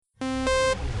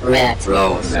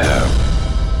Retro.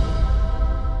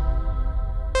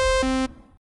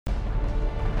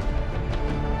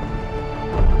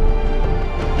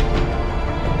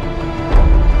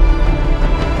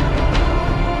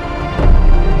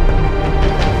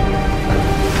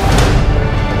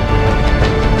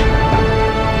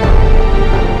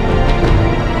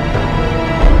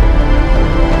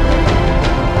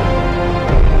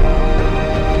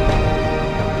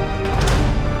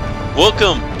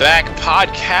 Welcome back,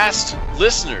 podcast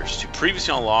listeners, to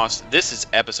Previously on Lost. This is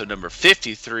episode number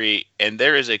 53, and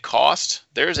there is a cost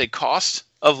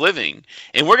of living.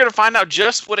 And we're going to find out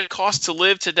just what it costs to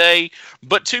live today.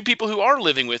 But two people who are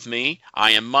living with me,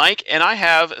 I am Mike, and I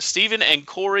have Steven and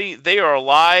Corey. They are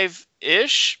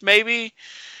alive-ish, maybe?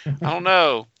 I don't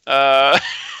know. How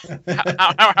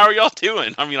are y'all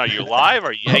doing? I mean, are you alive?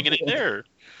 Are you hanging in there?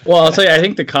 Well, I'll tell you, I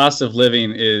think the cost of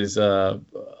living is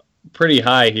pretty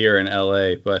high here in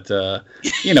LA, but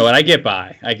you know what? I get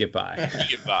by. You get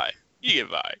by.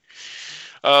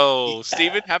 Oh,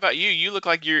 Steven, how about you? You look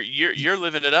like you're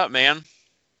living it up, man.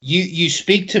 You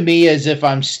speak to me as if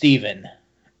I'm Steven.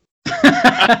 Dang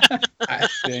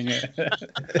it.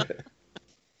 That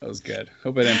was good.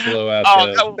 Hope I didn't blow out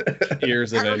the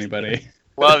ears of anybody.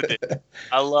 Loved it.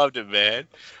 I loved it, man.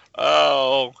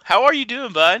 Oh, how are you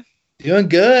doing, bud? Doing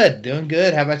good.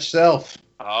 How about yourself?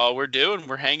 Oh,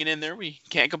 we're hanging in there. We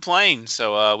can't complain.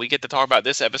 So we get to talk about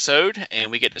this episode, and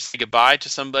we get to say goodbye to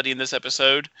somebody in this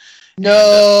episode.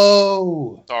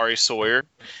 No! And, sorry, Sawyer.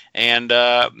 And,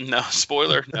 no,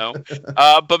 spoiler, no.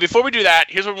 But before we do that,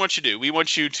 here's what we want you to do. We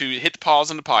want you to hit the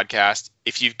pause on the podcast.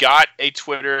 If you've got a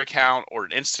Twitter account or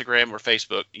an Instagram or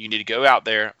Facebook, you need to go out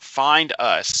there, find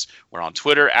us. We're on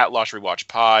Twitter, at Lost Rewatch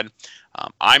Pod.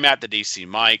 I'm at the DC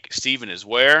Mike. Steven is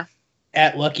where?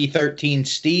 At Lucky13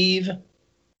 Steve.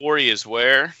 Corey is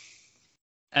where?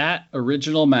 At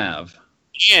Original Mav.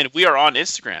 And we are on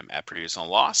Instagram at Previously on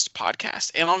Lost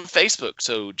Podcast and on Facebook.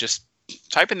 So just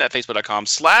type in that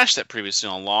facebook.com/that Previously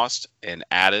on Lost and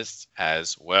add us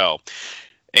as well.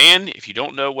 And if you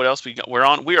don't know what else we're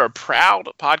on, we are a proud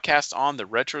podcast on the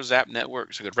RetroZap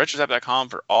Network. So go to retrozap.com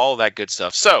for all that good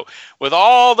stuff. So with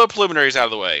all the preliminaries out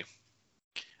of the way,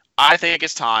 I think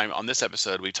it's time on this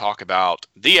episode we talk about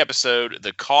the episode,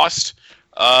 the cost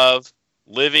of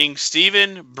living.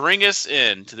 Steven, bring us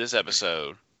into this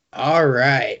episode. All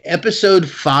right. Episode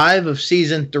 5 of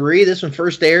Season 3. This one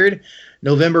first aired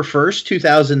November 1st,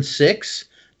 2006.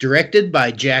 Directed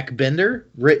by Jack Bender.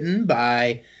 Written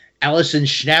by Allison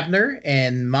Schnabner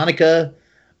and Monica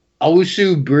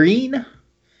Owusu-Breen.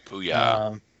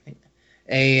 Booyah.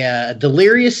 A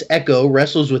delirious Echo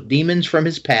wrestles with demons from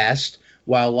his past,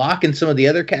 while Locke and some of the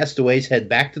other castaways head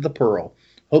back to the Pearl,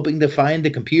 hoping to find the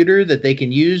computer that they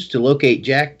can use to locate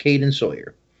Jack, Kate, and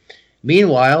Sawyer.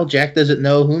 Meanwhile, Jack doesn't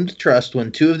know whom to trust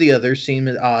when two of the others seem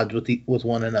at odds with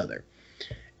one another.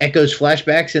 Echo's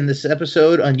flashbacks in this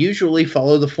episode unusually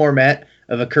follow the format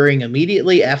of occurring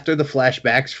immediately after the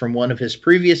flashbacks from one of his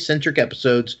previous centric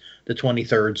episodes, the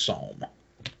 23rd Psalm.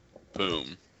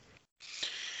 Boom.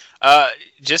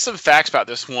 Just some facts about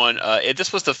this one.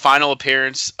 This was the final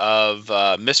appearance of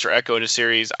Mr. Echo in the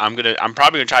series. I'm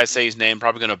probably gonna try to say his name.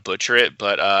 Probably gonna butcher it,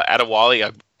 but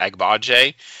Adewale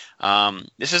Agbaje.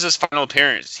 This is his final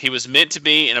appearance. He was meant to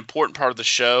be an important part of the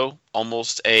show,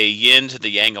 almost a yin to the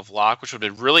yang of Locke, which would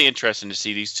have been really interesting to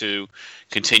see these two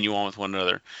continue on with one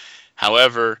another.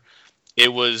 However,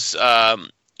 it was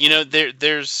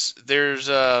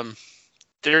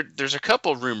there's a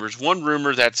couple of rumors. One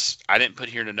rumor that's I didn't put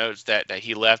here in the notes that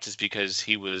he left is because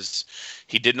he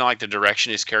didn't like the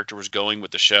direction his character was going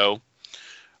with the show,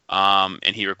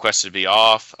 and he requested to be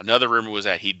off. Another rumor was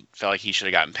that he felt like he should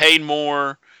have gotten paid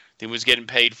more than he was getting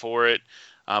paid for it.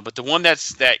 But the one that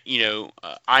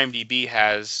IMDb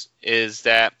has is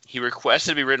that he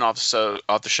requested to be written off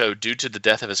the show due to the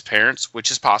death of his parents,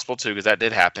 which is possible too because that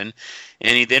did happen.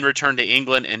 And he then returned to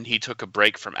England and he took a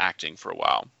break from acting for a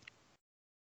while.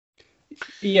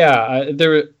 Yeah,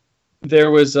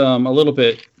 there was a little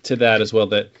bit to that as well.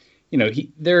 That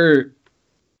they're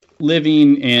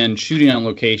living and shooting on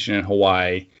location in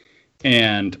Hawaii,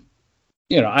 and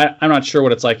I'm not sure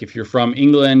what it's like if you're from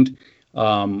England,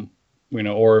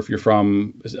 or if you're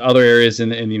from other areas in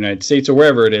the United States or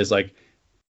wherever it is. Like,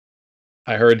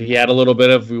 I heard he had a little bit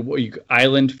of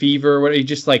island fever. What he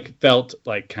just felt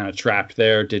kind of trapped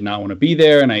there, did not want to be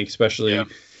there, and I especially. Yeah.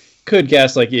 Could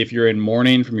guess if you're in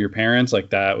mourning from your parents,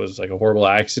 that was a horrible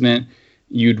accident,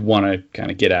 you'd want to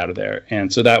kind of get out of there.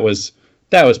 And so that was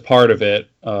part of it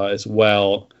as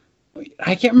well.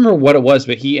 I can't remember what it was,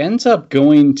 but he ends up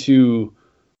going to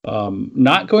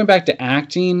not going back to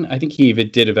acting. I think he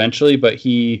did eventually, but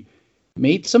he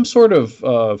made some sort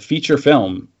of feature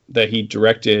film that he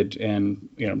directed, and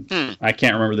I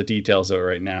can't remember the details of it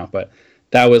right now, but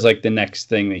that was like the next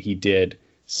thing that he did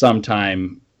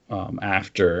sometime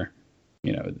after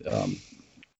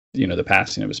the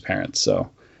passing of his parents. So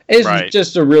it's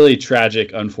just a really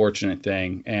tragic, unfortunate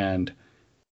thing, and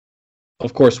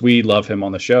of course we love him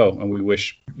on the show, and we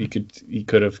wish he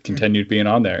could have continued being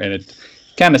on there, and it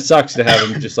kind of sucks to have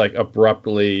him just like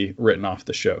abruptly written off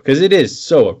the show, because it is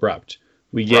so abrupt.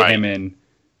 We get him in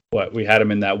we had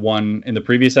him in that one in the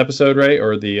previous episode, right?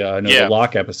 Or the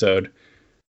Locke episode,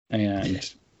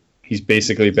 and he's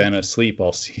basically been asleep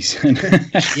all season.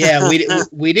 Yeah,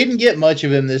 we didn't get much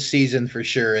of him this season for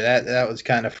sure. That was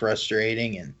kind of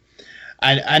frustrating, and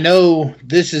I know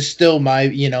this is still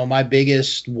my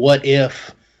biggest what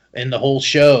if in the whole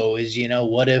show is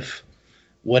what if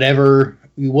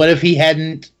he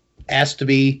hadn't asked to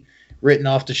be written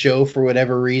off the show for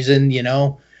whatever reason.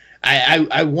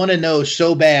 I want to know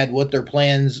so bad what their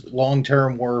plans long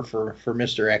term were for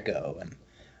Mr. Echo, and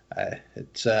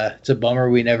it's a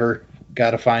bummer we never got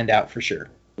to find out for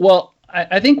sure. Well,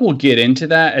 I think we'll get into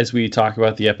that as we talk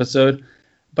about the episode,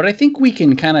 but I think we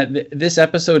can kind of this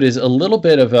episode is a little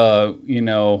bit of a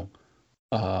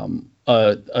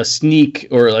sneak,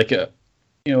 or like a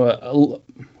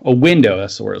window.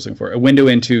 That's the word I was looking for. A window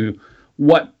into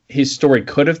what his story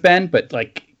could have been, but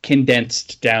like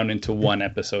condensed down into one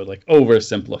episode, like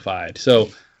oversimplified. So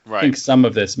I think some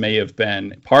of this may have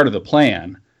been part of the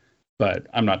plan, but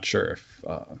I'm not sure if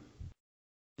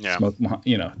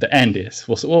the end is.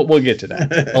 We'll get to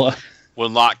that. Well,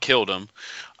 Locke killed him.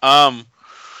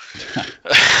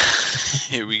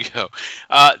 Here we go.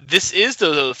 This is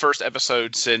the first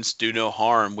episode since Do No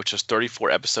Harm, which was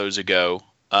 34 episodes ago,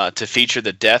 to feature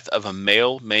the death of a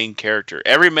male main character.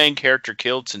 Every main character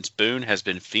killed since Boone has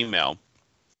been female.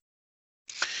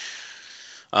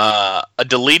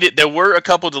 There were a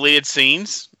couple deleted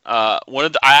scenes. I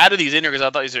added these in here because I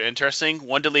thought these are interesting.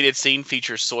 One deleted scene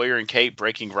features Sawyer and Kate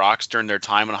breaking rocks during their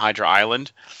time on Hydra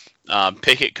Island.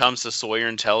 Pickett comes to Sawyer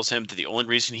and tells him that the only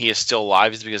reason he is still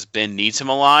alive is because Ben needs him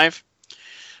alive.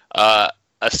 A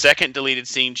second deleted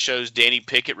scene shows Danny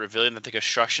Pickett revealing that the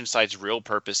construction site's real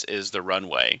purpose is the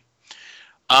runway.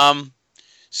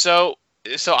 So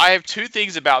I have two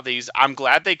things about these. I'm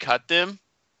glad they cut them.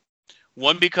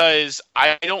 One, because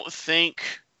I don't think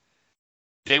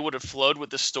they would have flowed with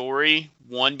the story.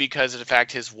 One, because of the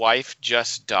fact his wife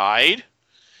just died.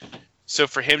 So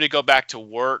for him to go back to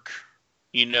work,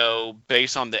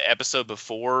 based on the episode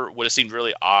before, would have seemed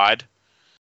really odd.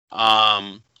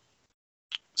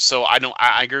 So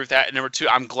I agree with that. And number two,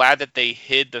 I'm glad that they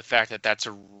hid the fact that that's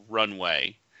a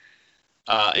runway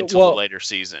until the later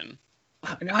season.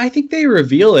 I think they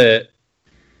reveal it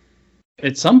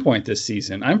at some point this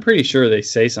season. I'm pretty sure they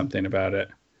say something about it.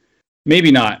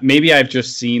 Maybe not. Maybe I've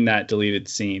just seen that deleted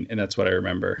scene, and that's what I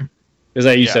remember. Because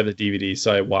I used to have the DVD,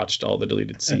 so I watched all the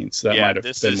deleted scenes. So that might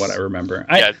have been what I remember.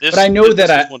 But I know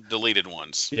that one of the deleted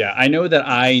ones. Yeah, I know that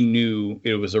I knew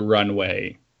it was a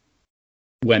runway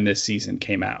when this season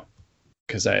came out,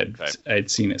 because I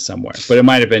had seen it somewhere. But it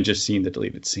might have been just seeing the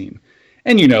deleted scene.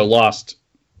 And Lost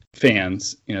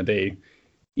fans, they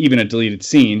even a deleted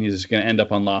scene is going to end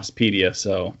up on Lostpedia,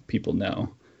 so people know.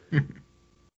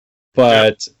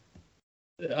 But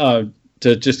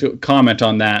to just comment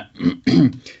on that,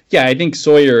 yeah, I think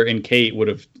Sawyer and Kate would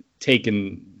have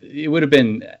it would have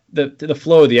been the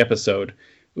flow of the episode.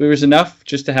 There was enough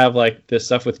just to have like the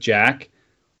stuff with Jack,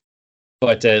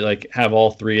 but to like have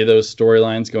all three of those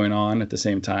storylines going on at the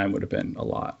same time would have been a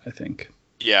lot, I think.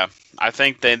 Yeah, I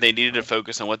think they needed to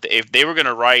focus on if they were going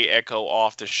to write Echo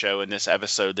off the show in this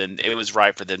episode, then it was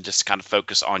right for them just to kind of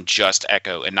focus on just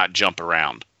Echo and not jump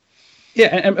around. Yeah,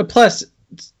 and plus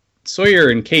Sawyer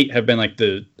and Kate have been like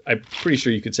I'm pretty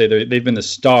sure you could say they've been the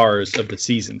stars of the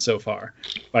season so far.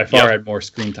 By far had more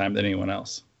screen time than anyone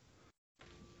else.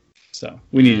 So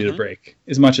we needed a break.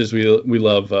 As much as we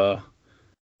love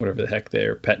whatever the heck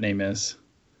their pet name is.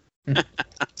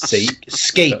 Skate.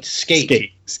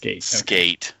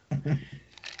 Skate.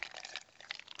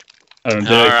 I don't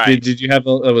know. Did you have?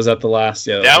 Was that the last?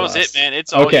 Yeah, that was it, man.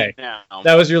 It's all okay. Now.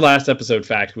 That was your last episode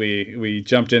fact. We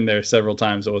jumped in there several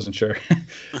times. I wasn't sure.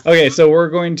 Okay, so we're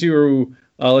going to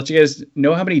let you guys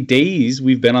know how many days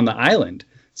we've been on the island.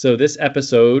 So this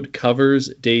episode covers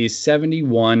days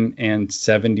 71 and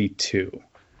 72.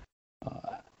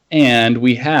 And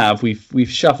we've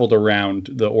shuffled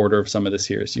around the order of some of this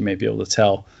here, so you may be able to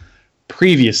tell.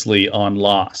 Previously on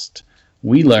Lost,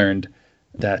 we learned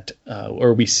that,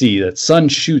 or we see that Sun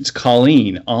shoots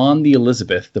Colleen on the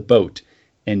Elizabeth, the boat,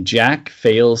 and Jack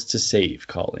fails to save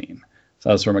Colleen. So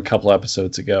that was from a couple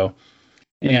episodes ago.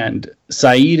 And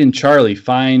Saeed and Charlie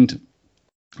find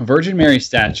Virgin Mary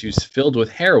statues filled with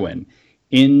heroin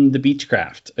in the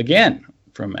Beechcraft, again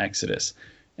from Exodus.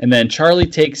 And then Charlie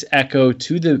takes Echo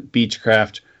to the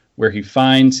Beechcraft where he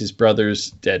finds his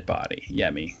brother's dead body,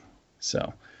 Yemi.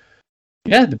 So,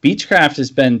 yeah, the Beechcraft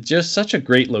has been just such a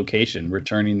great location,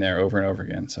 returning there over and over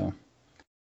again. So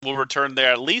we'll return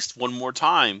there at least one more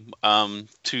time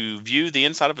to view the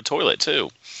inside of a toilet, too.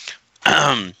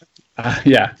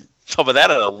 Yeah. Talk about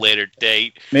that at a later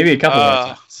date. Maybe a couple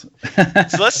more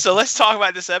times. so let's talk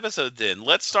about this episode then.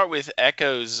 Let's start with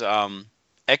Echo's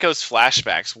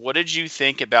flashbacks. What did you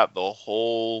think about the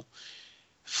whole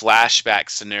flashback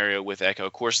scenario with Echo?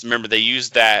 Of course, remember they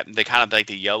used they kind of like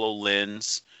the yellow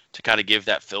lens to kind of give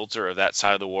that filter of that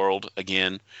side of the world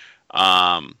again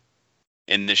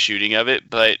in the shooting of it.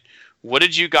 But what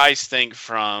did you guys think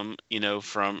from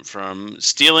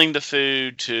stealing the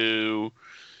food to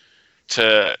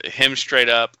him straight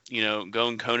up,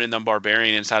 going Conan the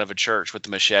Barbarian inside of a church with the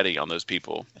machete on those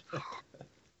people?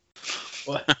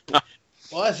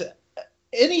 Well,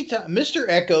 anytime Mr.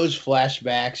 Echo's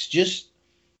flashbacks, just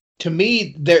to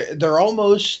me, they're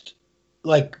almost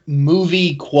like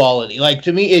movie quality. Like,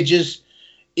 to me,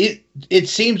 it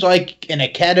seems like an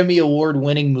Academy Award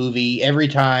winning movie every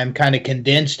time, kind of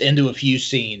condensed into a few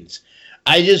scenes.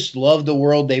 I just love the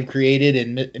world they've created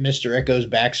in Mr. Echo's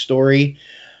backstory.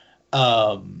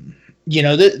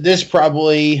 This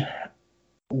probably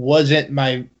wasn't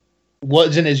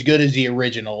as good as the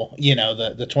original,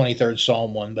 the 23rd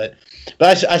Psalm one, but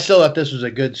I still thought this was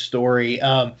a good story.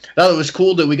 Thought it was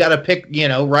cool that we got to pick,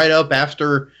 right up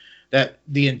after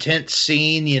the intense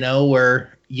scene,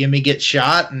 where Yemi gets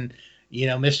shot and,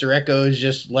 Mr. Echo is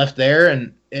just left there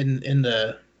and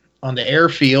on the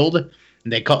airfield,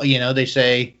 and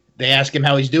they ask him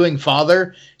how he's doing,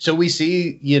 Father. So we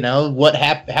see,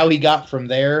 how he got from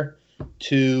there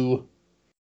to,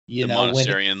 the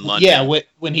monastery in London. Yeah,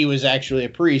 when he was actually a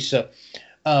priest. So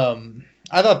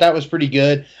I thought that was pretty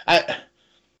good.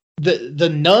 The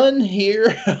nun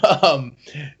here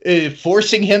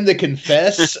forcing him to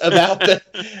confess about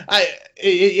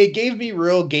it gave me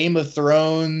real Game of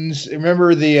Thrones.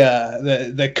 Remember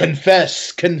the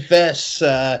confess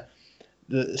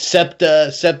the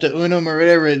septa unum or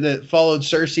whatever that followed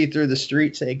Cersei through the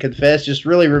street saying confess, just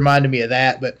really reminded me of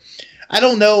that. But I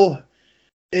don't know.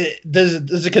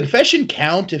 Does a confession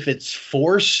count if it's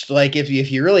forced? Like if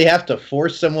you really have to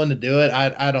force someone to do it?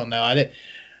 I don't know.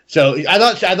 So I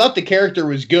thought the character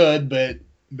was good, but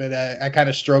I kind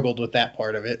of struggled with that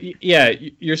part of it. Yeah,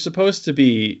 you're supposed to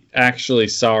be actually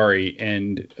sorry,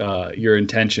 and your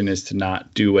intention is to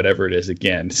not do whatever it is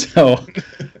again. So,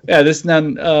 yeah, this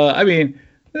nun.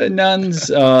 Nuns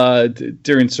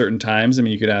during certain times. I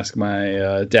mean, you could ask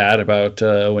my dad about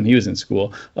when he was in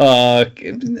school.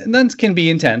 Nuns can be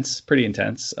intense, pretty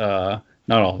intense. Not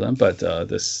all of them, but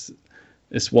this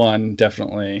one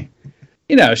definitely.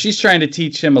 She's trying to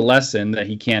teach him a lesson that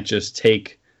he can't just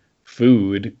take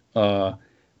food. But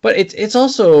it's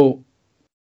also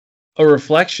a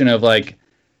reflection of like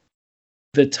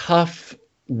the tough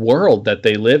world that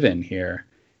they live in here,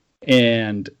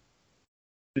 and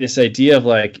this idea of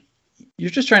like you're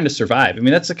just trying to survive. I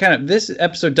mean, that's this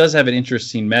episode does have an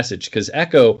interesting message because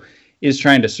Echo is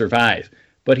trying to survive,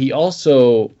 but he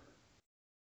also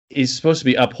is supposed to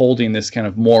be upholding this kind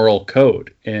of moral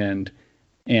code and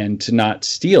to not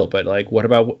steal. But like, what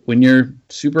about when you're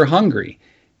super hungry?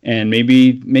 And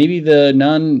maybe the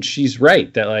nun, she's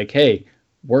right that like, hey,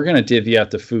 we're going to divvy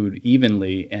out the food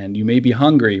evenly and you may be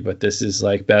hungry, but this is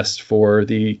like best for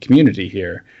the community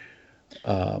here.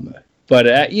 But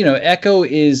Echo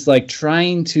is like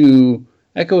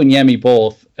Echo and Yemi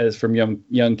both, as from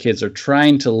young kids, are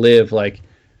trying to live like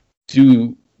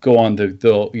to go on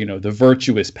the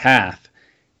virtuous path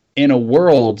in a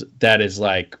world that is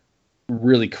like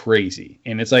really crazy,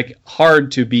 and it's like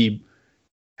hard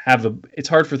it's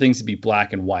hard for things to be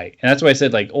black and white, and that's why I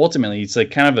said like ultimately it's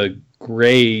like kind of a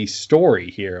gray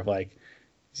story here of like,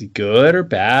 is he good or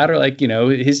bad, or like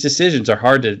his decisions are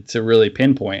hard to really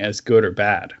pinpoint as good or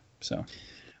bad. So,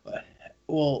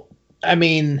 well, I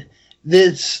mean,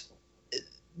 this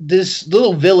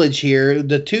little village here,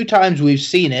 the two times we've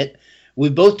seen it, we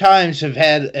both times have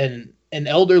had an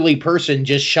elderly person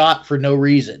just shot for no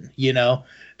reason.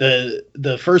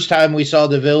 The first time we saw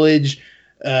the village,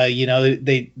 they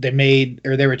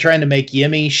were trying to make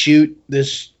Yemi shoot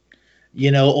this,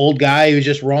 old guy who's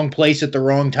just wrong place at the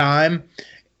wrong time.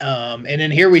 And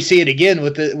then here we see it again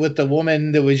with the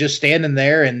woman that was just standing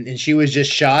there, and she was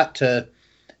just shot to,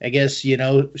 I guess,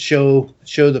 show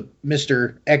the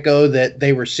Mr. Echo that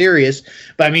they were serious.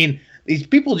 But I mean, these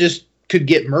people just could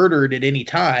get murdered at any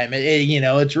time.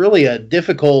 It's really a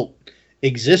difficult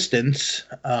existence.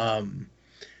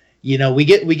 We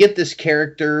get this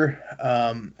character.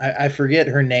 I forget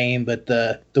her name, but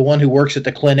the one who works at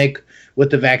the clinic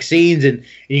with the vaccines, and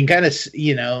you can kind of,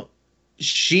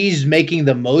 she's making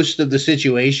the most of the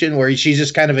situation where she's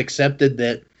just kind of accepted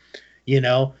that,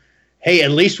 hey,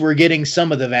 at least we're getting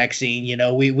some of the vaccine.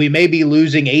 We may be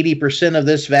losing 80% of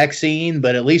this vaccine,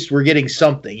 but at least we're getting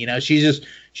something. She's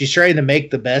trying to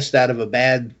make the best out of a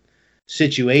bad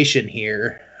situation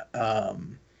here.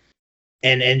 And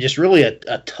just really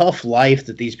a tough life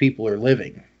that these people are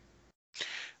living.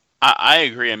 I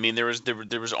agree. I mean, there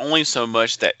was only so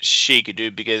much that she could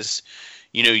do because,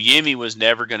 Yemi was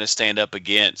never going to stand up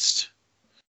against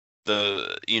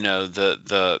the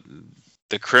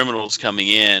criminals coming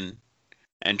in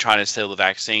and trying to steal the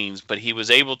vaccines, but he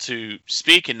was able to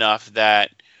speak enough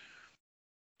that,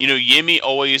 Yemi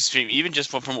always, even just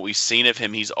from what we've seen of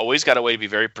him, he's always got a way to be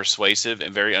very persuasive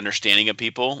and very understanding of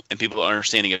people, and people are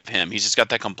understanding of him. He's just got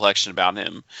that complexion about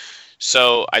him.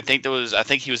 So I think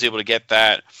he was able to get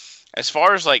that. As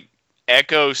far as like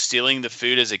Echo stealing the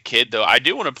food as a kid, though, I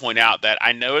do want to point out that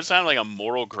I know it's kind of like a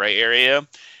moral gray area,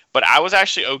 but I was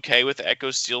actually okay with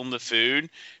Echo stealing the food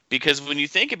because when you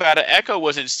think about it, Echo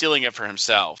wasn't stealing it for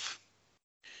himself.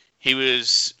 He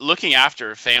was looking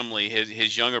after a family.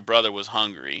 His younger brother was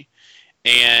hungry,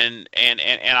 and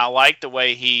I like the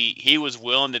way he was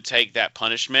willing to take that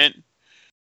punishment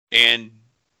and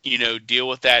deal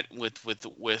with that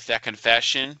with that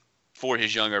confession for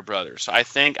his younger brother. So I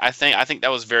think that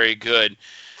was very good.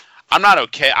 I'm not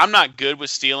okay. I'm not good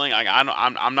with stealing.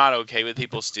 I'm not okay with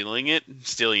people stealing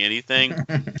anything.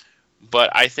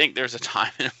 But I think there's a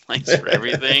time and a place for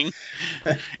everything.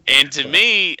 And to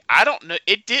me, I don't know.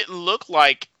 It didn't look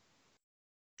like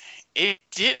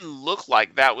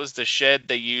that was the shed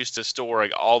they used to store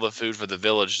like all the food for the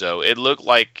village, though. It looked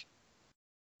like,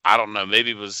 I don't know,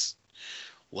 maybe it was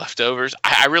leftovers.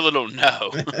 I really don't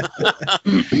know.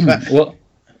 Well,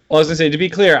 I was gonna say, to be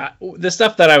clear, the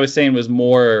stuff that I was saying was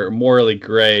more morally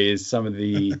gray. Is some of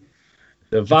the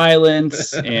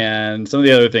violence and some of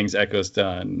the other things Echo's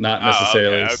done, not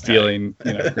necessarily stealing,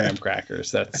 graham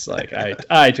crackers. That's like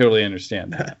I totally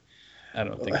understand that. I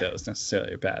don't think that was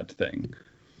necessarily a bad thing.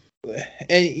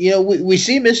 And we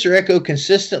see Mr. Echo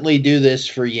consistently do this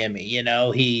for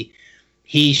Yemi.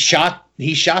 He shot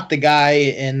the guy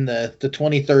in the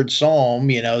 23rd Psalm,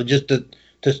 just to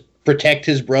protect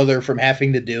his brother from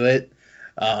having to do it.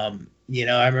 I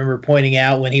remember pointing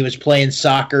out when he was playing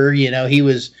soccer, he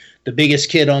was the biggest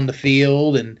kid on the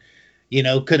field and,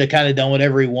 could have kind of done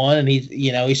whatever he wanted. And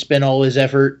he spent all his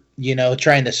effort,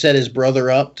 trying to set his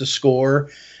brother up to score.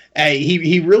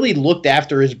 He really looked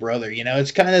after his brother.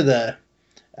 It's kind of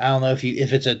I don't know if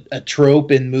it's a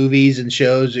trope in movies and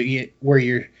shows where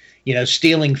you're,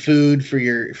 stealing food for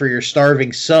your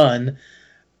starving son.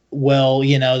 Well,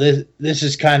 this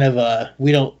is kind of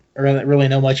we don't really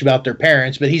know much about their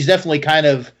parents, but he's definitely kind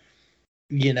of,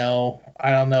 I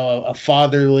don't know, a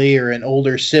fatherly or an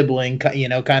older sibling,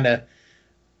 kind of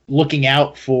looking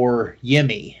out for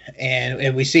Yemi.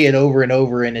 And we see it over and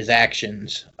over in his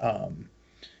actions,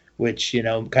 which,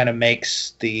 kind of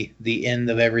makes the end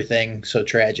of everything so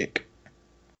tragic.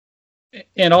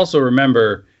 And also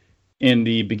remember, in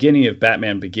the beginning of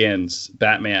Batman Begins,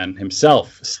 Batman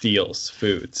himself steals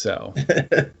food, so.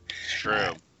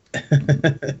 True.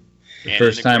 The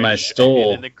first time I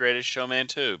stole. And the Greatest Showman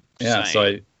too. Yeah,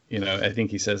 so I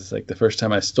think he says it's like the first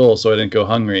time I stole, so I didn't go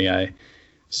hungry. I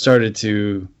started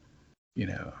to,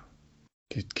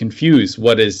 confuse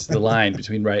what is the line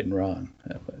between right and wrong.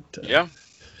 But, yeah.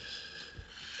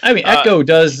 I mean, Echo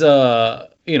does.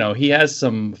 He has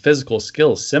some physical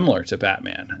skills similar to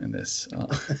Batman in this.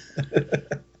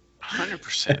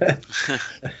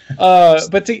 100%.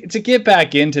 But to get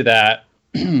back into that.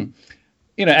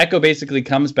 Echo basically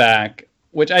comes back,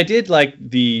 which I did like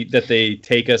that they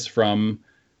take us from,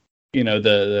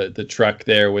 the truck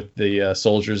there with the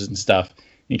soldiers and stuff.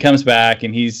 He comes back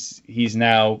and he's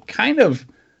now kind of,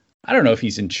 I don't know if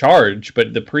he's in charge,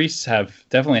 but the priests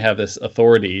definitely have this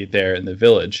authority there in the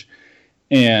village,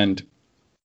 and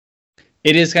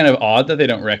it is kind of odd that they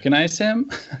don't recognize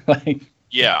him,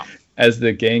 as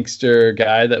the gangster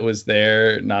guy that was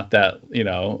there not that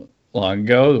long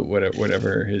ago,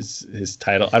 whatever his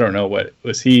title. I don't know, what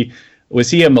was he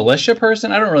a militia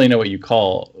person? I don't really know what you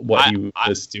call what he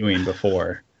was doing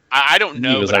before. I don't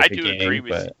know, but I do agree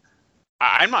with you.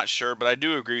 I'm not sure, but I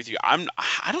do agree with you. I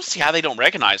don't see how they don't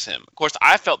recognize him. Of course,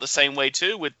 I felt the same way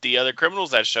too with the other criminals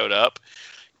that showed up,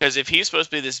 because if he's supposed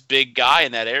to be this big guy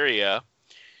in that area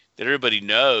that everybody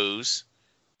knows,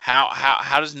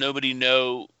 how does nobody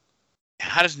know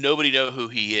how does nobody know who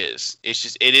he is?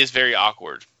 It is very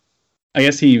awkward. I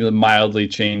guess he mildly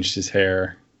changed his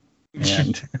hair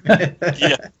and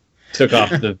took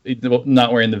off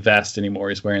not wearing the vest anymore.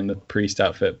 He's wearing the priest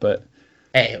outfit. But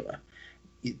hey,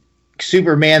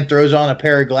 Superman throws on a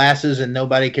pair of glasses and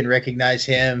nobody can recognize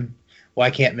him.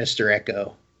 Why can't Mr.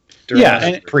 Echo throw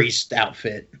on a priest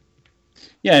outfit?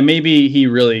 Yeah, maybe he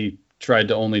really tried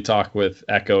to only talk with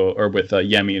Echo or with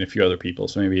Yemi and a few other people,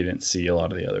 so maybe he didn't see a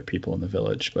lot of the other people in the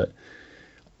village. But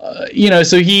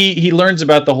so he learns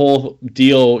about the whole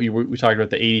deal. We talked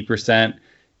about the 80%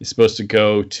 is supposed to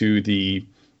go to the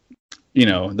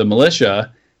the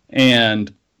militia,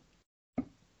 and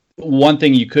one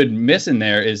thing you could miss in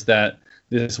there is that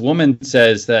this woman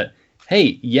says that,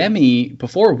 hey, Yemi,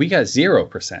 before we got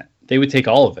 0%, they would take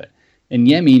all of it, and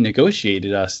Yemi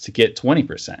negotiated us to get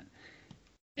 20%.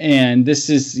 And this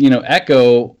is,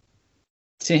 Echo,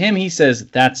 to him, he says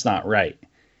that's not right.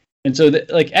 And so,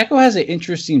 Echo has an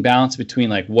interesting balance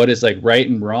between, what is, right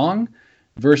and wrong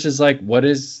versus, what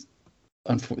is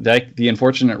the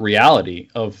unfortunate reality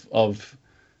of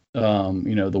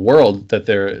the world that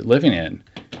they're living in.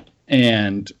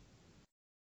 And,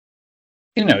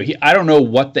 I don't know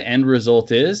what the end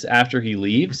result is after he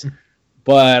leaves,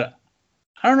 but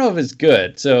I don't know if it's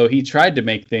good. So he tried to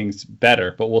make things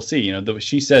better, but we'll see.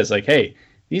 She says, hey,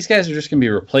 these guys are just going to be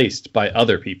replaced by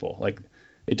other people.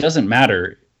 It doesn't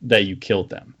matter that you killed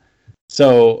them.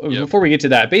 So before we get to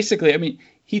that, basically,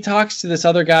 he talks to this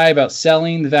other guy about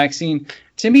selling the vaccine.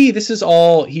 To me, this is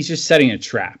all, he's just setting a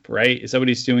trap, right? Is that what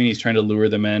he's doing? He's trying to lure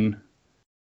them in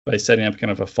by setting up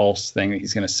kind of a false thing that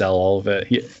he's going to sell all of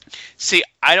it. See,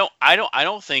 I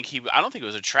don't think it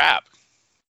was a trap.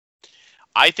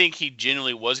 I think he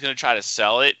genuinely was going to try to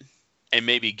sell it and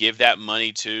maybe give that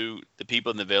money to the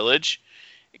people in the village,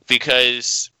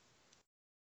 because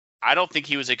I don't think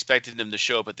he was expecting them to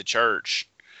show up at the church.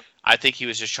 I think he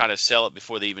was just trying to sell it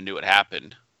before they even knew what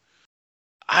happened.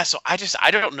 I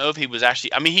don't know if he was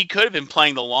actually, he could have been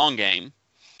playing the long game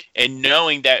and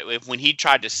knowing that when he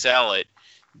tried to sell it,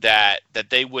 that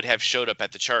they would have showed up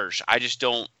at the church. I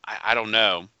don't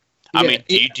know. Do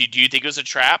you think it was a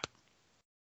trap?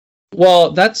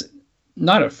 Well, that's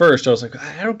not at first. I was like,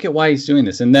 I don't get why he's doing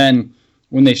this. And then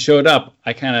when they showed up,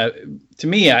 I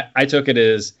took it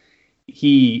as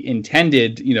he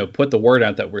intended, put the word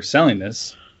out that we're selling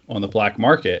this on the black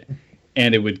market,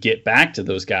 and it would get back to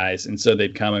those guys. And so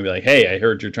they'd come and be like, hey, I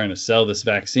heard you're trying to sell this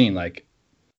vaccine.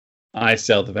 I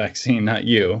sell the vaccine, not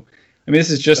you. This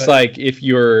is just if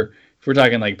we're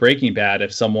talking Breaking Bad,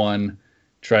 if someone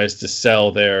tries to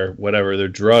sell their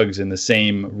drugs in the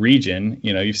same region,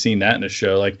 you've seen that in the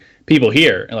show, people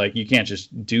here, you can't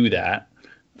just do that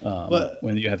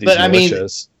when you have these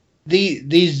militias.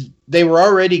 They were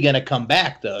already going to come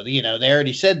back, though. They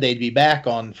already said they'd be back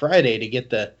on Friday to get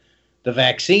the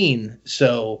vaccine.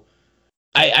 So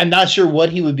I'm not sure what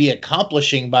he would be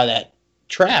accomplishing by that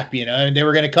trap, and they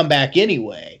were going to come back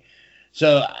anyway.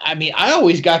 So, I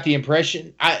always got the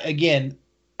impression, I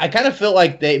kind of feel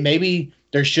like maybe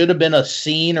there should have been a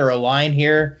scene or a line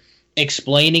here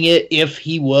explaining it if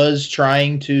he was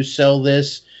trying to sell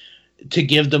this to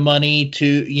give the money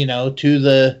to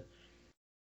the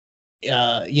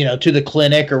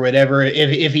clinic or whatever,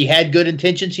 if he had good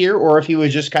intentions here, or if he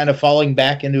was just kind of falling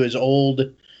back into his old,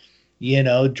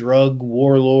 drug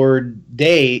warlord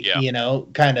day,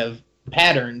 kind of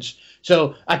patterns.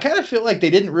 So I kind of feel like they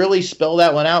didn't really spell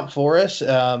that one out for us,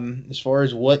 as far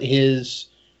as what his,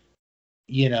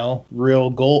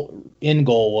 real end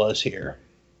goal was here.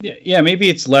 Yeah, maybe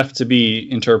it's left to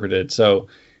be interpreted. So,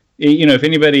 if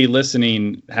anybody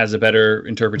listening has a better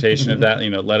interpretation of that,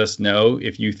 let us know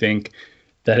if you think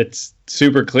that it's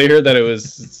super clear that it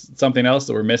was something else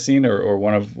that we're missing, or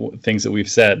one of things that we've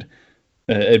said.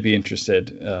 I'd be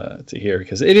interested to hear,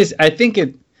 because it is. I think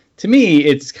to me,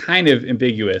 it's kind of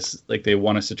ambiguous. They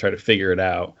want us to try to figure it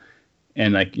out,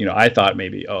 and I thought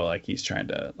maybe he's trying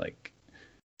to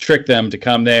trick them to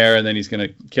come there, and then he's going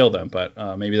to kill them, but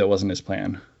maybe that wasn't his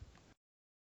plan.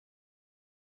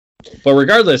 But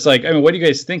regardless, what do you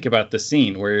guys think about the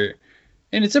scene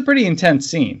and it's a pretty intense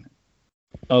scene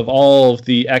of all of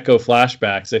the Echo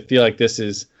flashbacks. I feel like this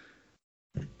is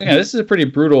a pretty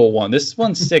brutal one. This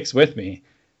one sticks with me.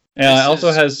 It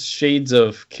also has shades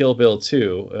of Kill Bill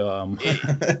 2.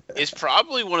 It's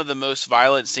probably one of the most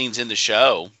violent scenes in the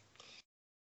show.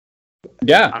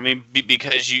 Yeah,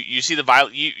 because you see the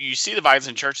violence, you see the violence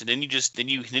in church, and then he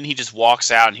just walks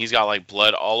out, and he's got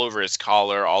blood all over his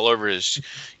collar, all over his,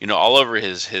 all over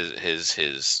his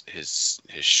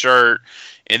shirt,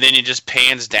 and then he just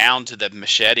pans down to the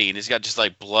machete, and he's got just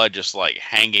blood just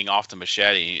hanging off the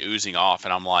machete, oozing off,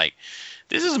 and I'm like,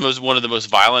 This is one of the most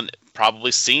violent,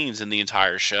 probably, scenes in the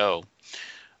entire show.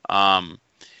 I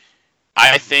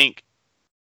think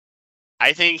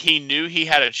he knew he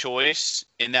had a choice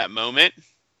in that moment.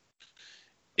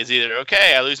 Is either,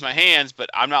 okay, I lose my hands, but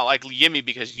I'm not like Yimmy,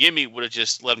 because Yimmy would have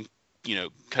just let him,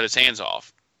 cut his hands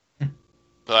off.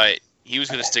 But he was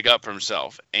going to stick up for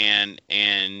himself, and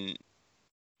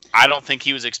I don't think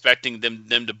he was expecting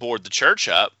them to board the church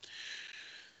up.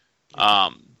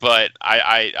 But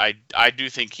I do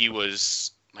think he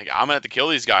was like, I'm gonna have to kill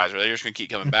these guys, or they're just gonna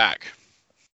keep coming back.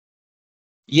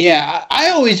 Yeah, I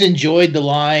always enjoyed the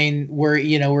line where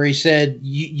he said,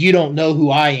 "You don't know who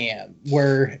I am."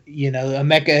 Where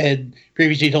Emeka had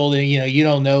previously told him, you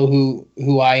don't know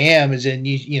who I am, as in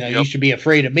you should be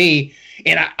afraid of me.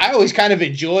 And I always kind of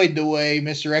enjoyed the way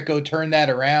Mr. Echo turned that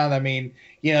around. I mean,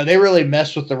 they really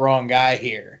messed with the wrong guy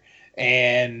here,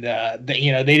 and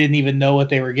they didn't even know what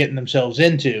they were getting themselves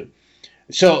into.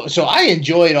 So I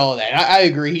enjoyed all that. I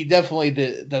agree. He definitely,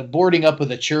 the boarding up of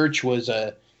the church was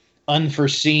a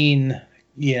unforeseen,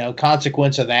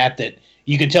 consequence of that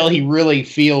you can tell he really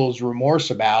feels remorse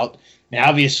about. And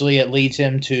obviously it leads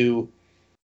him to,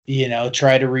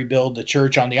 try to rebuild the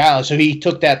church on the island. So he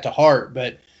took that to heart.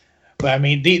 But I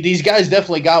mean, these guys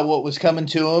definitely got what was coming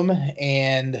to them,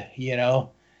 and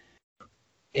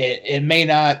it may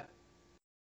not,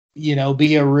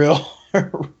 be a real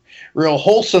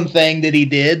wholesome thing that he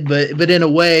did, but in a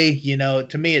way,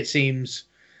 to me it seems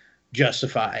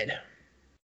justified.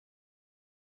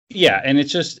 Yeah, and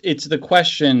it's the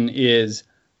question is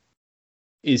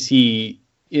he?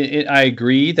 I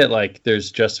agree that like there's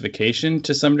justification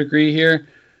to some degree here,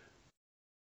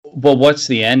 but what's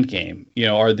the end game?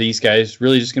 Are these guys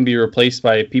really just going to be replaced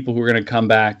by people who are going to come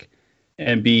back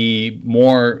and be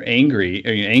more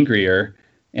angrier,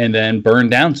 and then burn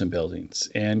down some buildings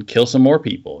and kill some more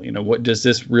people? What does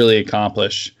this really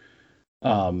accomplish?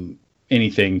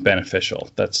 Anything beneficial?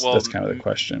 That's kind of the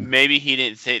question. Maybe he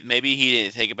didn't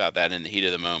think about that in the heat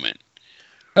of the moment.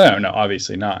 Oh no,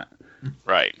 obviously not.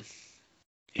 Right.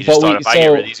 He just thought, if I get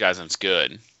rid of these guys, it's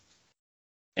good.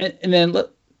 And then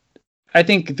I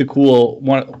think the cool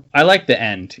one, I like the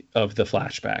end of the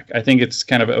flashback. I think it's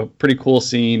kind of a pretty cool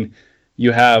scene.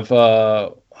 You have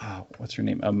what's her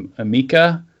name?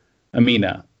 Amina.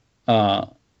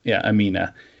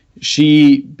 Amina.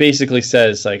 She basically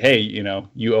says like, "Hey,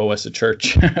 you owe us a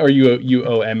church, or you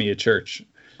owe Emmy a church."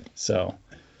 So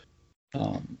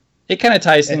it kind of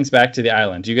ties things back to the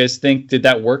island. Do you guys think, did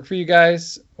that work for you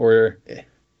guys, or?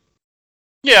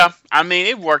 Yeah, I mean,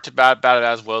 it worked about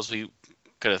as well as we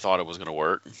could have thought it was going to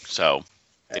work. So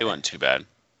it wasn't too bad.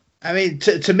 I mean,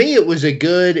 to me, it was a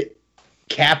good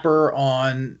capper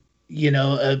on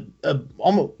at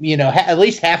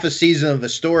least half a season of a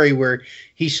story where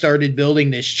he started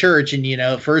building this church, and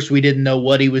at first we didn't know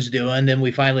what he was doing, then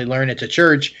we finally learn it's a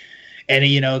church, and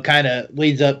kind of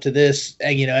leads up to this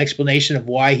explanation of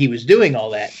why he was doing all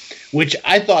that, which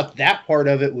I thought that part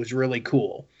of it was really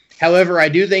cool. However, I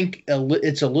do think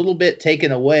it's a little bit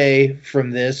taken away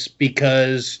from this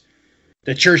because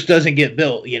the church doesn't get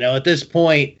built. At this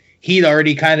point, he'd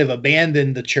already kind of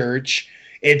abandoned the church.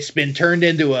 It's been turned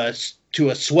into a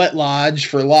sweat lodge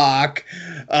for Locke.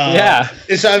 Yeah.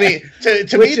 So I mean,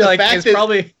 to me, the fact that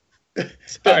probably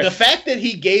the fact that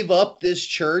he gave up this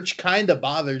church kind of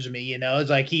bothers me. It's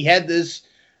like he had this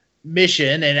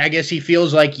mission, and I guess he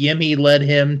feels like Yimmy led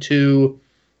him to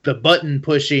the button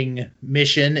pushing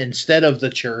mission instead of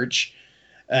the church.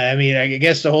 I mean, I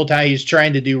guess the whole time he's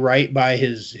trying to do right by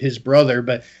his brother,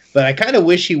 but I kind of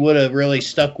wish he would have really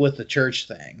stuck with the church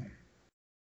thing.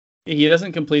 He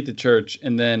doesn't complete the church,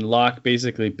 and then Locke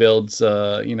basically builds,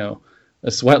 a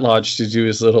sweat lodge to do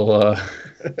his little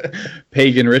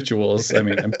pagan rituals. I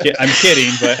mean, I'm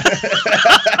kidding, but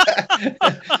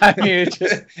I mean,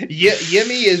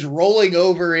 Yimmy is rolling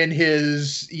over in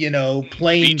his,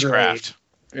 plane Beechcraft.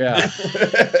 Yeah.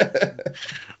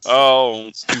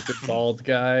 Oh, stupid bald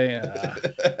guy.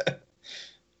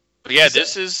 But yeah,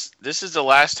 this is the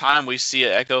last time we see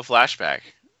an Echo flashback,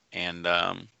 and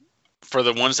for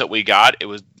the ones that we got,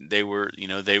 they were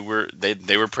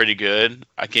pretty good.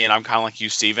 Again, I'm kind of like you,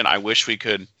 Steven. I wish we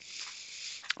could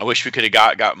have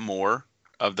got more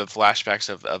of the flashbacks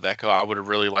of Echo. I would have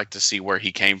really liked to see where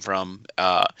he came from.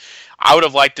 I would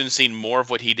have liked to have seen more of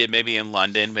what he did maybe in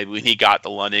London, maybe when he got to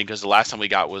London, because the last time we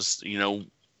got was,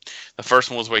 the first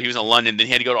one was where he was in London, then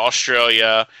he had to go to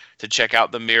Australia to check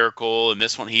out the miracle, and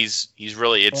this one he's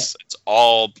really it's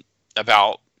all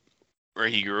about where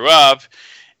he grew up.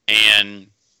 And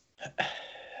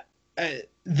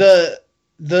the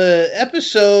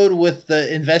episode with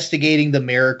the investigating the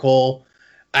miracle,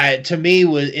 to me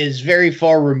is very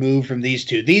far removed from these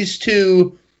two. These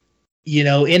two,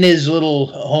 in his little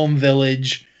home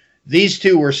village, these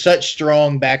two were such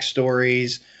strong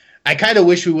backstories. I kind of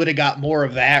wish we would have got more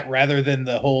of that rather than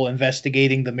the whole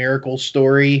investigating the miracle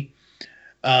story.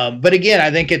 But again,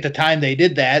 I think at the time they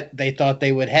did that, they thought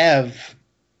they would have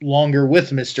longer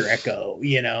with Mr. Echo,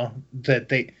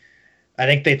 I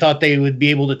think they thought they would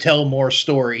be able to tell more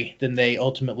story than they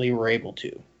ultimately were able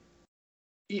to.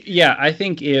 Yeah, I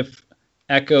think if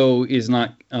Echo is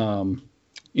not,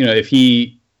 if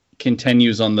he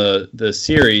continues on the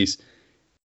series,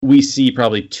 we see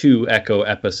probably 2 Echo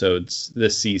episodes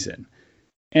this season.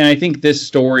 And I think this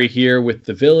story here with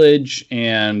the village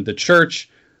and the church,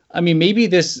 I mean, maybe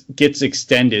this gets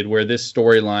extended where this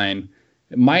storyline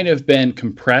might have been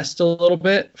compressed a little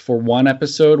bit for one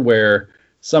episode where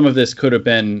some of this could have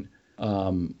been,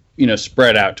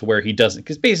 spread out to where he doesn't.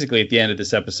 Because basically at the end of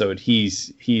this episode,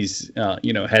 he's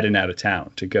heading out of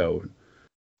town to go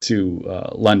to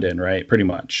London, right? Pretty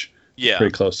much. Yeah.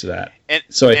 Pretty close to that. And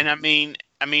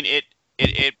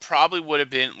it probably would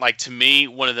have been, like, to me,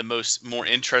 one of the more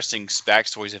interesting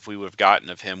backstories if we would have gotten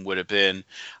of him would have been,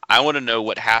 I want to know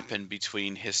what happened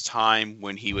between his time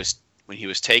when he was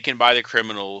taken by the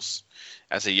criminals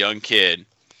as a young kid,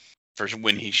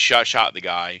 when he shot the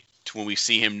guy, to when we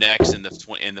see him next in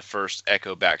the first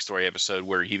Echo backstory episode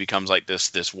where he becomes like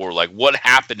this war. Like, what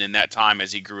happened in that time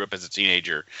as he grew up as a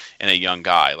teenager and a young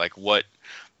guy? Like, what?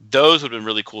 Those would have been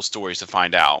really cool stories to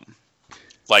find out.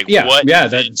 Like, what? Yeah, I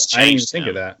didn't even think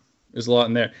of that. There's a lot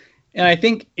in there, and I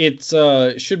think it's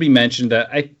should be mentioned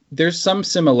that there's some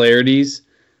similarities,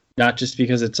 not just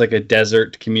because it's like a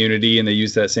desert community and they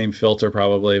use that same filter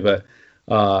probably, but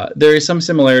there is some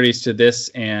similarities to this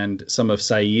and some of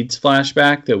Saeed's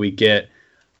flashback that we get,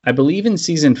 I believe, in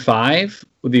season 5,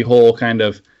 with the whole kind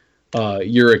of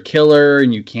you're a killer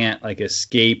and you can't like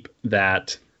escape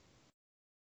that,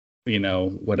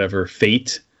 whatever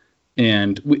fate.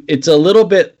 And it's a little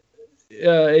bit,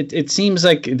 it seems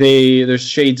like there's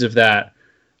shades of that.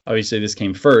 Obviously this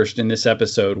came first in this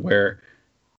episode where,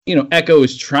 Echo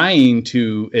is trying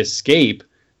to escape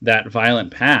that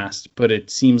violent past, but it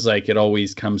seems like it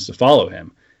always comes to follow him.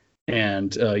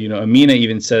 And, Amina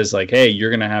even says like, hey, you're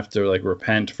going to have to like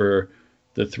repent for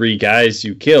the 3 guys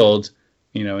you killed,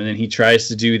 and then he tries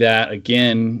to do that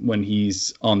again when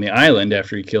he's on the island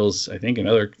after he kills, I think,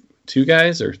 another 2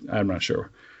 guys, or I'm not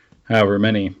sure, however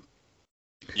many.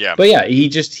 Yeah. But yeah,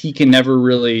 he can never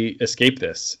really escape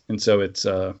this. And so it's,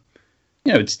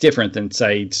 it's different than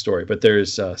Saeed's story, but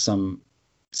there's some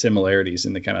similarities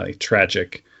in the kind of like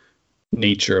tragic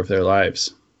nature of their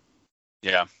lives.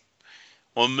 Yeah.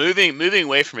 Well, moving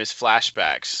away from his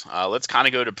flashbacks, let's kind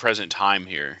of go to present time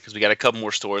here because we got a couple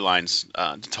more storylines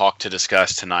to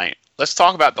discuss tonight. Let's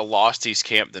talk about the Losties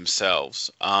camp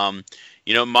themselves. My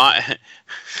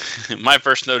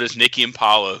first note is Nikki and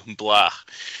Paulo, blah.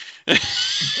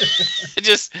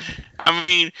 It's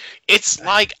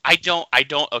like I don't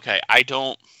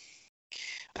understand.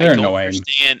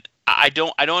 I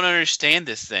don't understand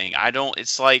this thing.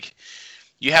 It's like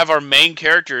you have our main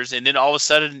characters and then all of a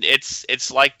sudden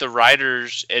it's like the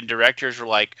writers and directors were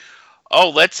like,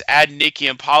 oh, let's add Nikki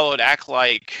and Paulo and act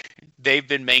like they've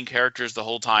been main characters the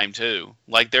whole time too.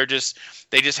 Like they just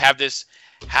have this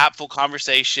hapful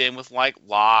conversation with like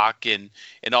Locke and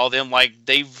all them, like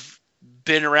they've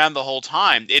been around the whole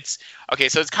time. It's okay,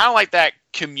 so it's kind of like that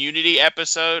Community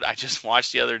episode I just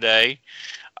watched the other day,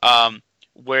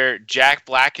 where Jack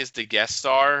Black is the guest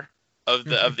star of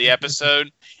the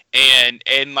episode,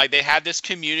 and like they have this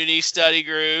community study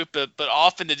group, but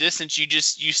off in the distance you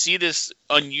see this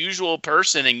unusual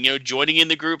person and joining in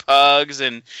the group hugs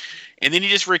and then he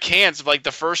just recants of like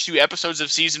the first 2 episodes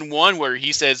of season 1 where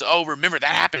he says, oh, remember that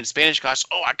happened in Spanish class.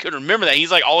 Oh, I couldn't remember that.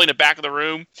 He's like all in the back of the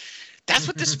room. That's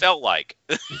what this felt like.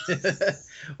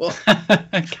 Well,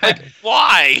 like,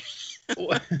 why?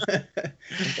 Well,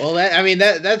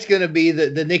 that's going to be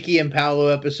the Nikki and Paulo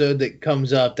episode that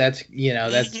comes up. That's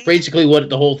that's basically what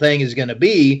the whole thing is going to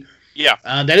be. Yeah,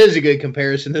 that is a good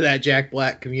comparison to that Jack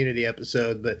Black Community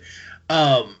episode. But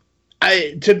I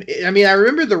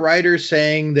remember the writers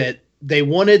saying that they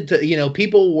wanted to.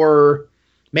 People were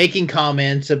making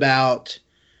comments about,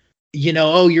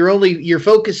 you're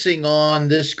focusing on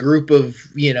this group of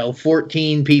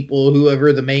 14 people,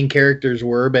 whoever the main characters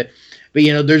were, but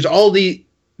there's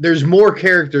more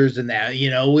characters than that.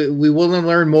 We want to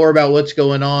learn more about what's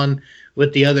going on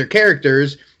with the other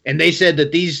characters, and they said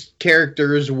that these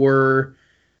characters were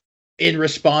in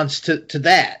response to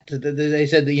that. They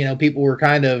said that people were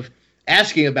kind of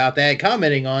asking about that,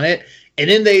 commenting on it, And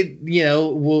then they,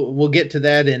 we'll get to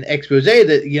that in expose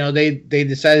that, they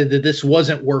decided that this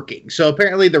wasn't working. So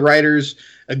apparently the writers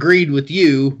agreed with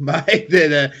you, Mike,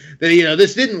 that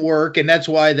this didn't work, and that's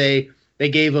why they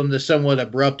gave them the somewhat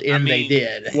abrupt end they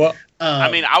did. Well,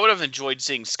 I would have enjoyed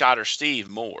seeing Scott or Steve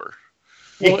more.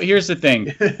 Well, here's the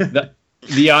thing.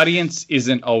 The audience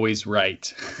isn't always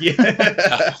right. Yeah.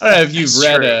 I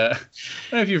don't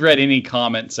know if you've read any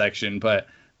comment section, but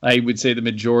I would say the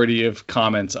majority of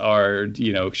comments are,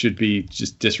 should be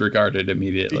just disregarded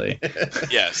immediately.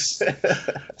 Yes.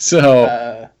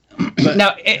 So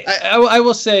now I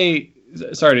will say,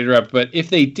 sorry to interrupt, but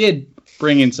if they did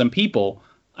bring in some people,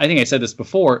 I think I said this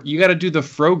before, you got to do the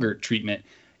Frogurt treatment.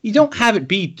 You don't have it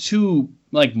be two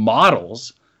like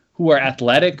models who are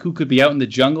athletic, who could be out in the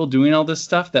jungle doing all this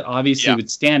stuff that obviously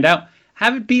would stand out.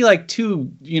 Have it be like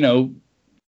two,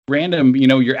 random,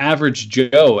 your average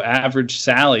Joe, average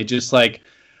Sally, just like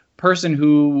person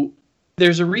who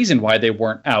there's a reason why they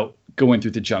weren't out going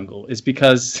through the jungle is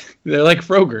because they're like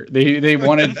Frogurt.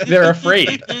 They're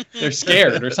afraid. They're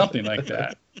scared or something like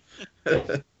that.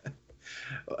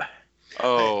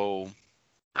 Oh.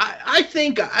 I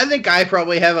think I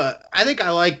probably I think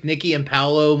I like Nikki and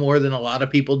Paolo more than a lot of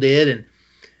people did, and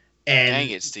dang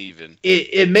it, Steven.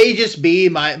 It may just be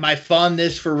my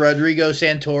fondness for Rodrigo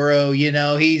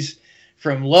Santoro. He's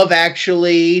from Love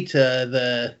Actually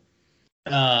to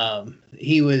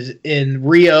he was in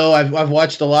Rio. I've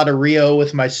watched a lot of Rio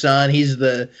with my son. He's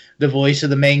the voice of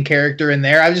the main character in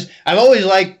there. I've always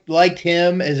liked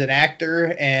him as an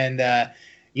actor, and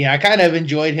I kind of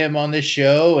enjoyed him on this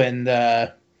show, and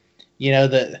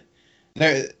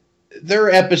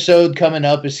their episode coming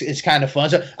up is kind of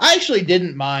fun. So I actually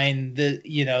didn't mind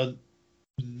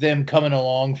them coming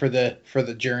along for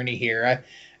the journey here.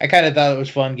 I kind of thought it was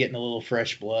fun getting a little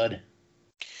fresh blood.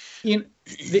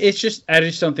 It's just I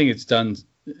just don't think it's done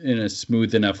in a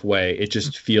smooth enough way. It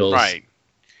just feels right.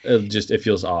 It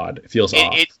feels odd. It feels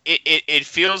off. It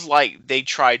feels like they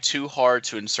tried too hard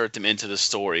to insert them into the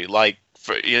story. Like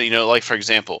for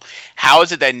example, how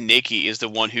is it that Nikki is the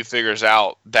one who figures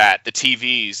out that the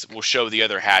TVs will show the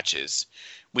other hatches?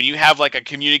 When you have like a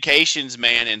communications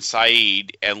man in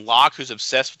Saeed and Locke, who's been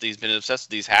obsessed with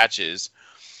these hatches,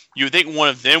 you would think one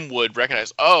of them would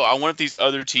recognize, oh, I wonder if these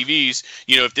other TVs,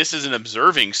 if this is an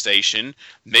observing station,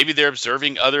 maybe they're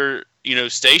observing other,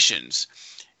 stations.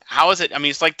 How is it? I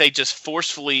mean, it's like they just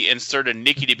forcefully inserted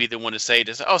Nikki to be the one to say,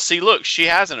 oh, see, look, she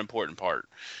has an important part.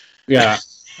 Yeah.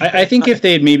 I think if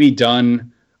they had maybe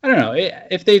done, I don't know,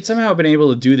 if they'd somehow been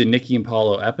able to do the Nikki and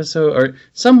Paulo episode or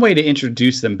some way to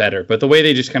introduce them better, but the way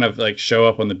they just kind of like show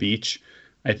up on the beach,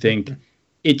 I think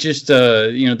it just,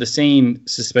 the same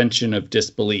suspension of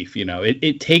disbelief,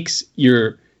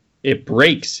 it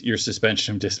breaks your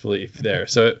suspension of disbelief there.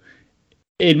 So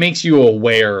it makes you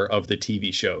aware of the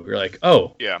TV show. You're like,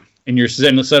 oh, yeah. And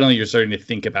suddenly you're starting to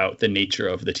think about the nature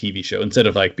of the TV show instead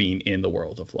of like being in the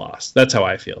world of Lost. That's how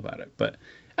I feel about it. But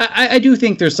I do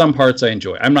think there's some parts I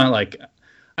enjoy. I'm not like,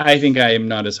 I think I am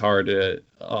not as hard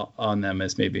on them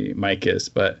as maybe Mike is.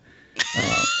 But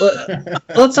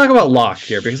let's talk about Locke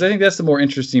here, because I think that's the more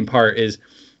interesting part. Is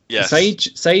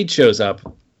Saeed shows up,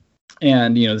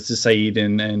 and this is Saeed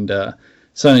and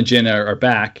Sun and Jin are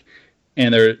back,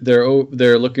 and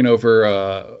they're looking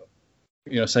over.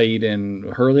 Saeed and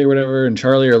Hurley or whatever, and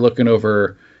Charlie are looking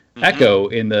over Echo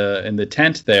in the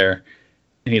tent there,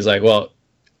 and he's like, "Well,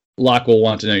 Locke will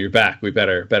want to know you're back. We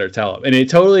better tell him." And it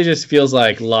totally just feels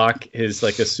like Locke has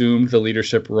like assumed the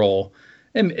leadership role,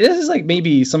 and this is like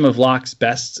maybe some of Locke's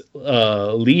best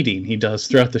leading he does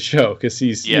throughout the show, because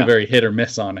he's very hit or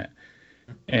miss on it.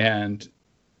 And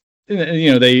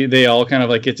they all kind of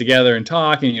like get together and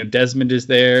talk, and Desmond is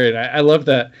there, and I love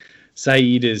that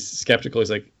Saeed is skeptical.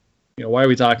 He's like, why are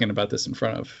we talking about this in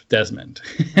front of Desmond?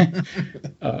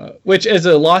 Which, as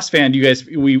a Lost fan, you guys,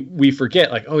 we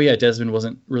forget, like, oh yeah, Desmond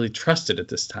wasn't really trusted at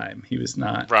this time. He was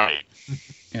not, right?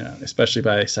 Especially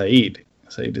by Saeed.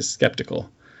 Saeed is skeptical.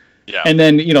 Yeah. And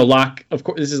then Locke. Of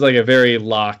course, this is like a very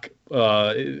Locke.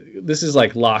 This is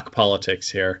like Locke politics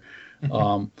here.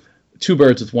 Two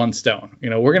birds with one stone.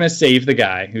 We're going to save the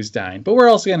guy who's dying, but we're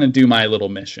also going to do my little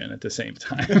mission at the same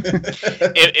time.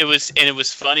 it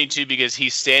was funny too, because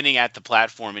he's standing at the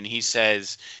platform and he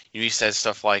says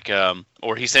stuff like,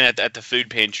 or he's standing at the food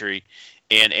pantry,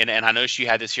 and I know you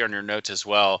had this here on your notes as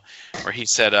well, where he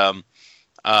said,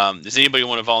 does anybody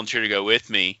want to volunteer to go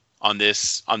with me on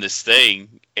this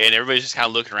thing? And everybody's just kind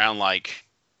of looking around like,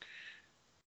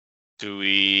 do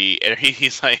we? And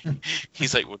he's like,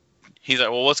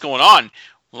 well, what's going on?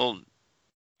 Well,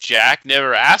 Jack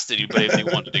never asked anybody if they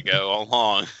wanted to go all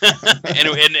along.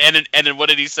 and then what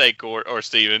did he say, or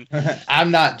Steven?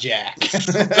 I'm not Jack.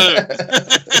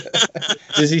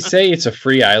 Does he say it's a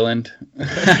free island?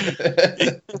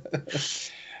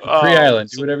 Free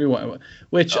island, do whatever you want.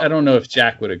 Which I don't know if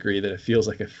Jack would agree that it feels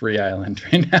like a free island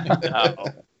right now. No,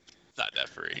 not that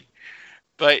free.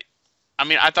 But I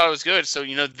mean, I thought it was good. So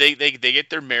they get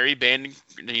their merry band,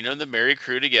 the merry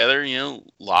crew together.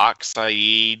 Locke,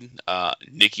 Saeed,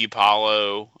 Nikki,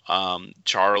 Paulo,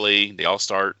 Charlie. They all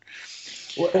start.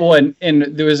 Well, and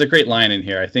there was a great line in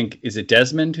here. I think, is it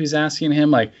Desmond who's asking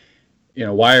him, like,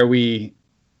 why are we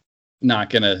not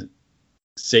gonna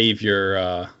save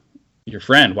your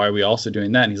friend? Why are we also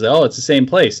doing that? And he's like, oh, it's the same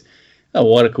place. Oh,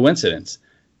 what a coincidence.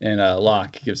 And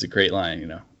Locke gives a great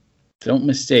line, don't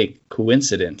mistake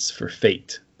coincidence for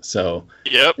fate. So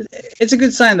yep, it's a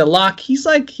good sign that Locke,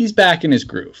 he's back in his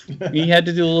groove. He had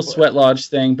to do a little Sweat Lodge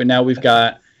thing, but now we've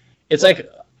got, it's like,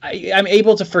 I'm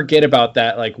able to forget about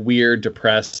that like weird,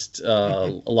 depressed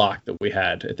Locke that we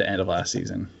had at the end of last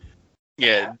season.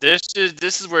 Yeah, this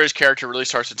is where his character really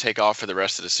starts to take off for the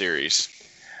rest of the series.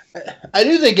 I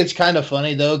do think it's kind of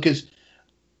funny, though, because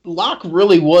Locke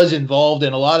really was involved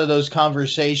in a lot of those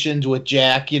conversations with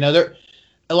Jack. A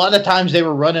lot of times they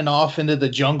were running off into the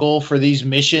jungle for these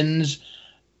missions.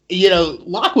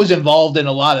 Locke was involved in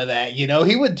a lot of that.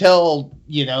 He would tell,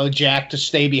 Jack to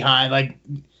stay behind. Like,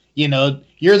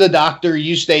 you're the doctor,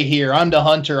 you stay here. I'm the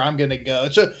hunter, I'm going to go.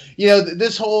 So,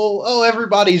 this whole,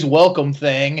 everybody's welcome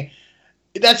thing,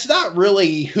 that's not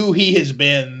really who he has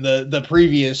been the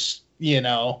previous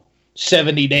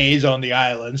 70 days on the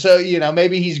island. So,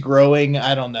 maybe he's growing.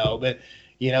 I don't know. But,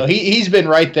 he's been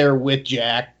right there with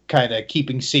Jack, kind of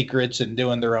keeping secrets and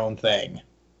doing their own thing.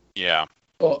 Yeah.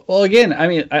 Well, again, I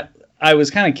mean, I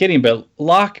was kind of kidding, but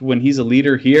Locke, when he's a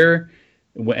leader here,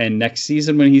 and next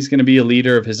season when he's going to be a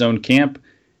leader of his own camp,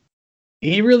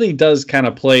 he really does kind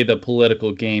of play the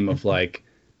political game of like,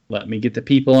 let me get the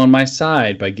people on my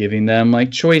side by giving them like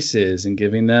choices and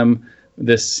giving them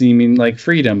this seeming like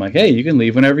freedom, like, hey, you can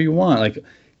leave whenever you want. Like,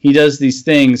 he does these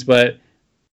things, but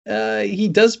he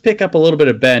does pick up a little bit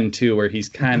of Ben too, where he's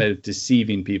kind of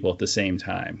deceiving people at the same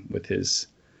time with his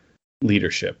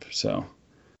leadership. So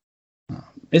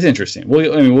it's interesting.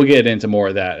 We'll get into more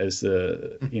of that as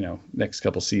the next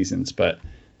couple seasons. But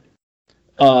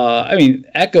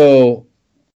Echo.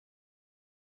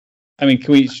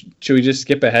 Should we just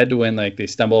skip ahead to when like they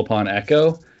stumble upon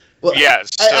Echo? Well, yes.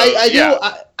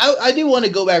 I do want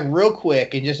to go back real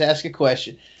quick and just ask a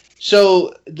question.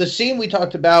 So the scene we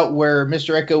talked about where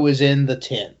Mr. Echo was in the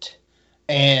tent,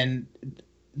 and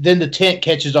then the tent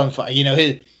catches on fire.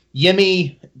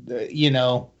 Yemi,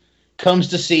 comes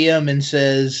to see him and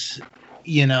says,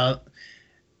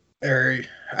 or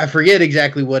I forget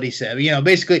exactly what he said.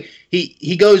 Basically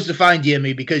he goes to find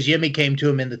Yemi because Yemi came to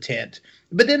him in the tent,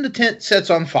 but then the tent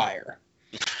sets on fire.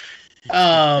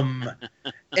 And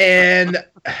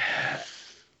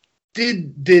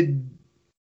did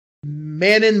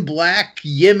Man in Black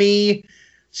Yemi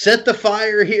set the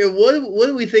fire here? What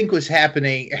do we think was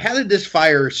happening? How did this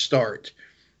fire start?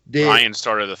 Ryan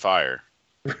started the fire.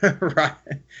 Right.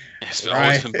 It's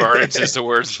always been burning since the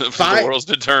world's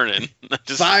been turning.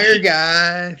 Fire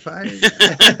guy.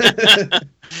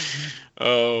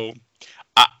 Oh,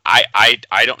 I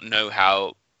don't know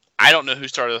how. I don't know who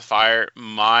started the fire.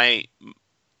 My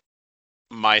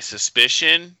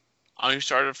suspicion on who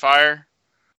started the fire.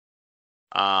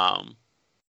 I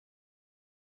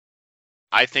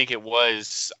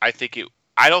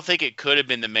don't think it could have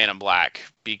been the Man in Black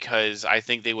because I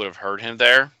think they would have heard him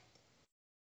there.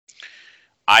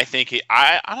 I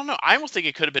don't know. I almost think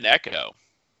it could have been Echo.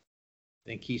 I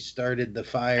think he started the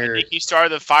fire. I think he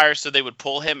started the fire so they would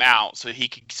pull him out so he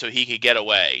could get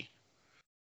away.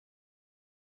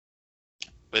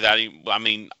 Without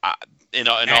any, in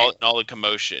all the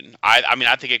commotion. I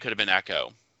think it could have been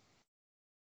Echo.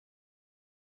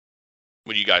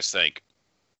 What do you guys think?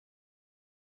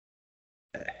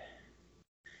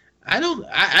 I don't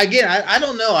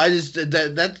know. I just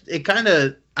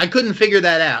I couldn't figure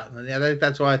that out.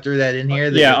 That's why I threw that in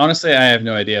here. Yeah, honestly, I have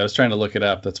no idea. I was trying to look it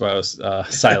up. That's why I was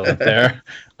silent there.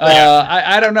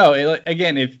 I don't know.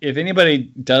 Again, if anybody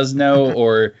does know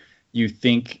or you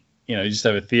think, you just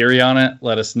have a theory on it,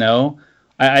 let us know.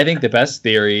 I think the best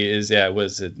theory is,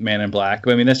 was it Man in Black?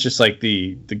 I mean, that's just like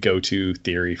the go-to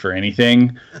theory for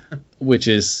anything, which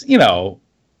is,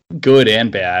 good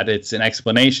and bad. It's an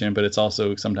explanation, but it's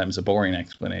also sometimes a boring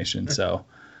explanation. So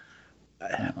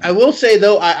I will say,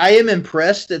 though, I am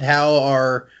impressed at how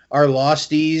our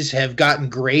Losties have gotten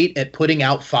great at putting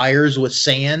out fires with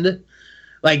sand.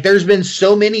 Like there's been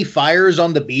so many fires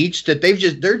on the beach that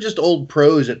they're just old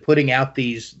pros at putting out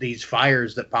these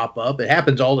fires that pop up. It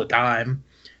happens all the time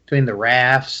between the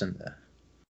rafts and the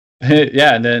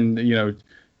yeah, and then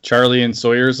Charlie and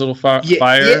Sawyer's little fire,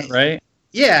 right?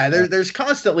 Yeah, there's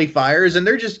constantly fires, and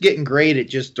they're just getting great at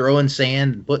just throwing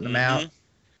sand and putting them out.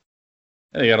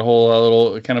 They got a whole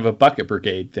little kind of a bucket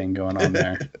brigade thing going on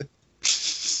there.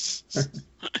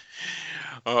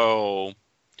 Oh,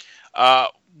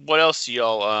 what else do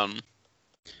y'all?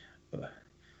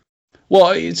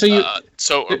 Well,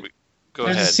 so go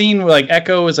there's ahead. a scene where like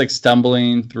Echo is like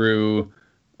stumbling through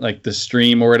like the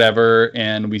stream or whatever,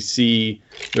 and we see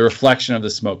the reflection of the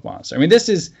smoke monster. I mean,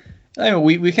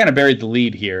 we kind of buried the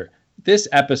lead here. This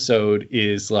episode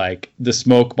is like the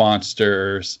smoke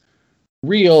monster's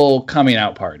real coming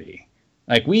out party.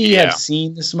 Like we have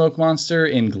seen the smoke monster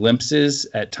in glimpses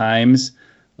at times,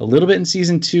 a little bit in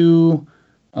season 2,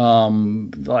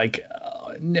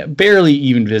 barely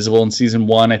even visible in season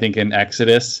 1, I think in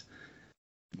Exodus.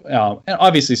 And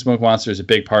obviously smoke monster is a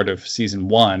big part of season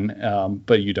 1,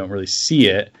 but you don't really see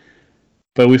it.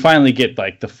 But we finally get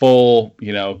like the full,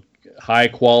 high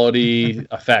quality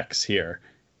effects here.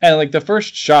 And like the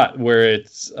first shot where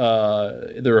it's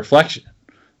the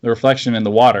reflection in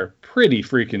the water, pretty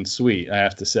freaking sweet, I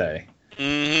have to say.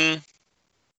 Mm-hmm.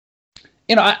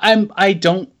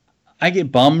 I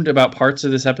get bummed about parts of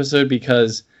this episode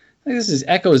because I think this is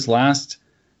Echo's last,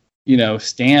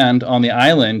 stand on the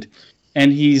island,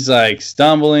 and he's like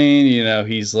stumbling,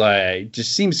 he's like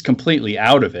just seems completely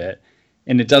out of it,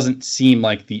 and it doesn't seem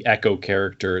like the Echo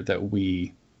character that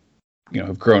we,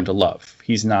 have grown to love.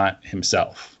 He's not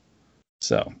himself,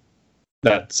 so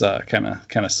that's kind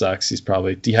of sucks. He's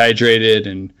probably dehydrated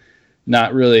and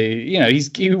not really,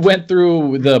 he went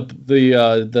through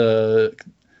the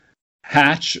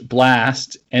hatch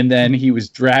blast, and then he was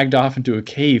dragged off into a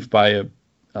cave by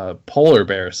a polar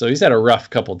bear. So he's had a rough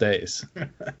couple days.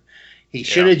 He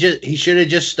should have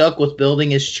just stuck with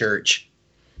building his church.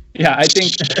 Yeah, I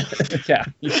think. Yeah,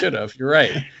 he should have. You're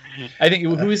right. I think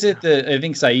who is it? I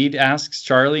think Saeed asks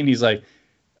Charlie, and he's like,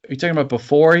 "Are you talking about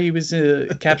before he was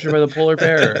captured by the polar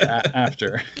bear, or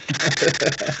after?"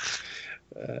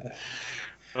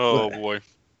 Oh boy.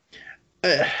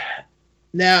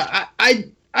 Now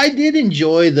I did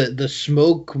enjoy the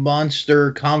smoke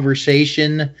monster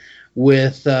conversation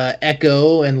with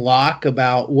Echo and Locke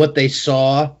about what they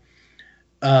saw.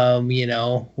 When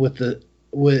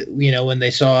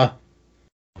they saw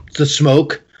the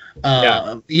smoke,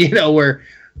 where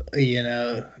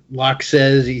Locke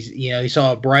says he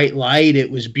saw a bright light, it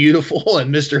was beautiful,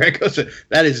 and Mr. Echo said,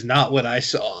 "That is not what I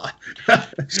saw."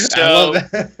 So, I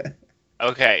love that.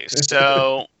 Okay,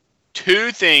 so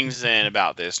 2 things then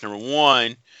about this. Number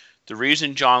 1, the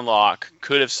reason John Locke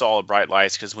could have saw the bright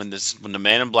lights because when the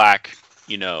Man in Black,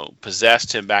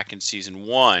 possessed him back in season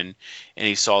 1, and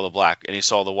he saw the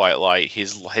white light,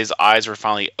 his eyes were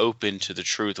finally open to the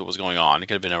truth of what was going on. It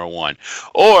could have been number 1,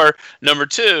 or number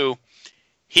 2,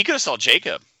 he could have saw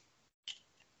Jacob.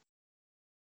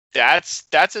 That's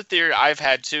a theory I've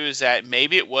had too. Is that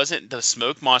maybe it wasn't the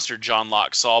smoke monster John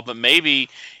Locke saw, but maybe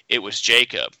it was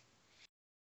Jacob,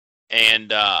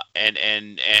 and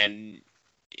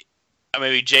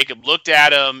maybe Jacob looked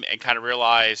at him and kind of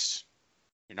realized,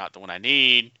 "You're not the one I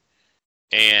need."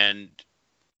 And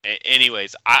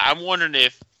anyways, I'm wondering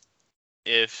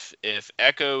if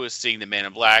Echo is seeing the Man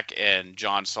in Black and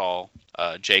John saw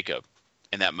Jacob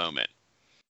in that moment.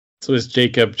 So is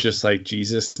Jacob just like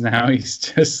Jesus now? He's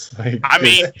just like. I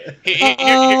mean,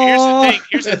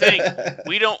 here's the thing.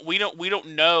 We don't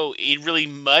know really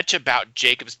much about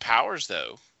Jacob's powers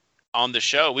though. On the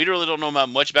show, we really don't know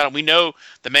much about him. We know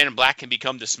the Man in Black can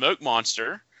become the smoke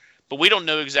monster, but we don't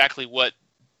know exactly what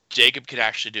Jacob could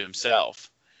actually do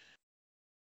himself.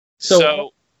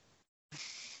 So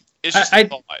it's just a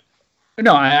thought.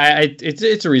 No,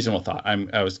 it's a reasonable thought.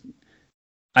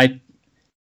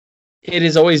 It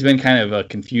has always been kind of a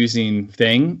confusing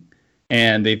thing,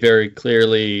 and they very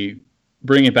clearly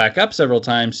bring it back up several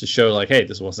times to show like, hey,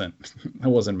 it wasn't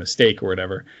a mistake or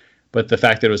whatever. But the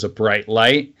fact that it was a bright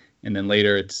light, and then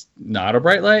later it's not a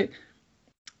bright light.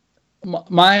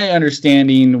 My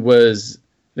understanding was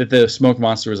that the smoke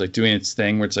monster was like doing its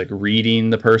thing where it's like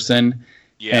reading the person.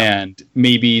 Yeah. And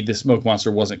maybe the smoke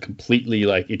monster wasn't completely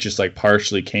like, it just like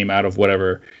partially came out of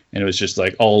whatever. And it was just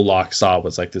like all Locke saw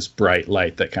was like this bright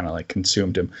light that kind of like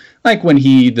consumed him. Like when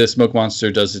the smoke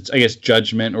monster does its, I guess,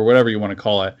 judgment or whatever you want to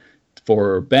call it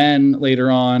for Ben later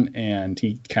on. And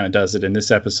he kind of does it in this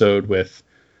episode with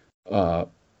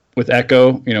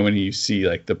Echo, when you see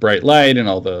like the bright light and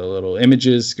all the little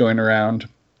images going around,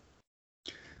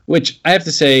 which I have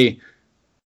to say,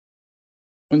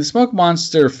 when the smoke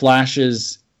monster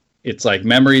flashes its like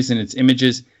memories and its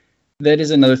images, that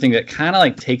is another thing that kind of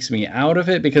like takes me out of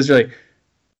it, because you're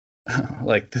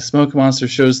like the smoke monster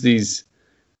shows these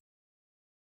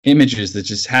images that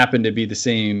just happen to be the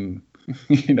same.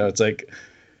 It's like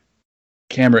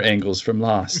camera angles from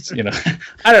Lost. I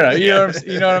don't know. You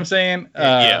know what I'm saying?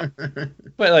 Yeah.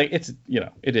 But like it's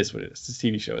it is what it is. It's a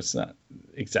TV show. It's not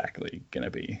exactly gonna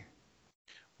be.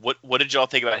 What did y'all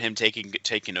think about him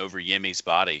taking over Yemi's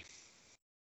body?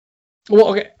 Well,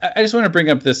 okay. I just want to bring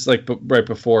up this like right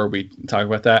before we talk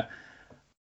about that.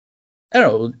 I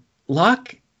don't know.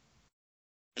 Locke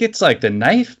gets like the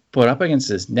knife put up against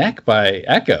his neck by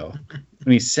Echo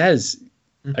when he says,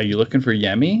 "Are you looking for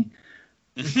Yemi?"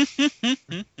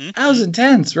 That was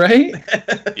intense, right?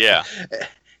 Yeah.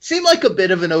 Seemed like a bit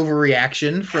of an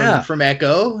overreaction from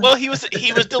Echo. Well, he was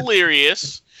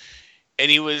delirious. And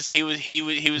he was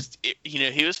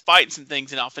fighting some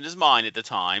things off in his mind at the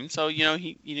time. So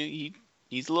he's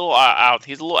a little out.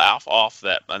 He's a little off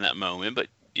that on that moment. But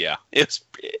yeah, it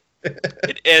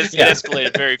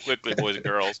escalated very quickly, boys and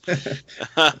girls.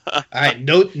 All right,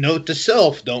 note to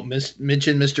self: don't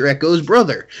mention Mr. Echo's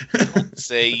brother. Let's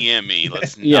say Yemi.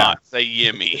 Let's not say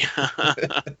Yemi.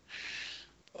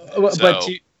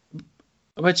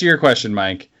 But to your question,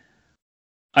 Mike,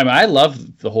 I mean, I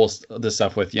love the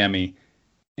stuff with Yemi.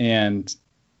 And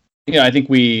I think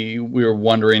we were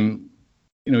wondering,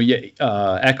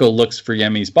 Echo looks for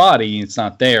Yemi's body, and it's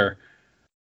not there.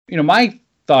 My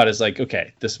thought is like,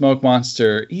 okay, the smoke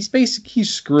monster, he's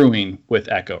screwing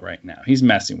with Echo right now. He's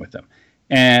messing with him,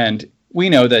 and we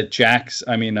know that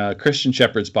Christian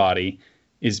Shepherd's body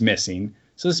is missing.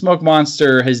 So the smoke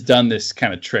monster has done this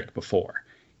kind of trick before.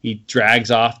 He drags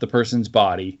off the person's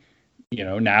body.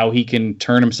 Now he can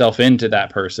turn himself into that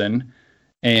person,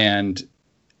 and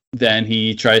then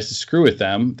he tries to screw with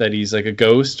them that he's like a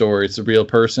ghost or it's a real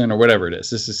person or whatever it is.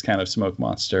 This is kind of Smoke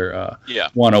Monster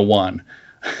 101.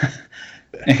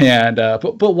 And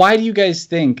but why do you guys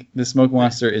think the Smoke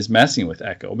Monster is messing with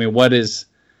Echo? I mean, what is?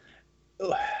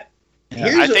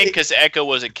 I think because Echo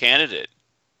was a candidate.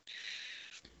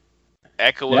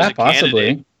 Echo was a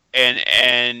possibly.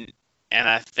 Candidate, and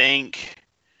I think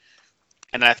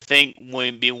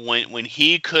when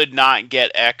he could not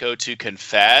get Echo to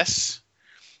confess.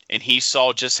 And he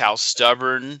saw just how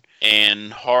stubborn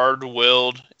and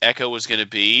hard-willed Echo was going to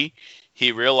be,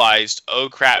 he realized, oh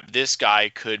crap, this guy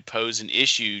could pose an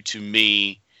issue to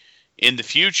me in the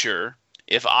future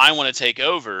if I want to take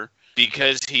over,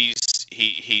 because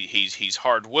he's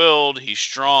hard-willed, he's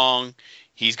strong,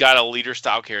 he's got a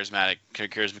leader-style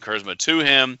charisma to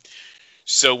him.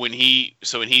 So when he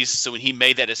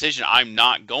made that decision, I'm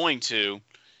not going to.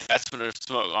 That's when the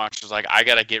Smoke Monster was like, I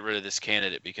got to get rid of this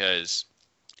candidate, because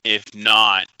if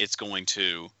not, it's going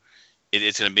to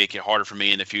make it harder for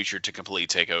me in the future to completely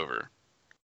take over.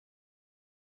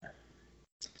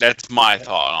 That's my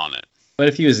thought on it. But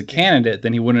if he was a candidate,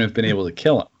 then he wouldn't have been able to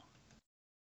kill him.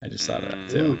 I just thought of that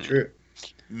too. True.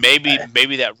 Maybe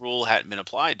that rule hadn't been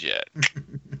applied yet.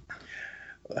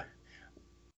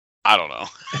 I don't know.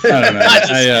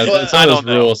 It's one of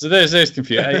those rules. So there's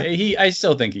confusion. I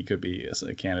still think he could be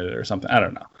a candidate or something. I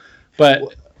don't know.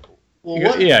 But go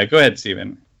ahead,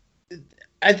 Steven.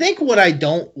 I think what I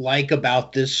don't like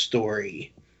about this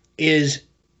story is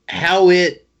how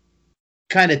it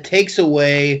kind of takes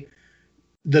away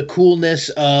the coolness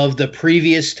of the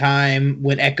previous time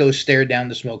when Echo stared down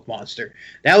the smoke monster.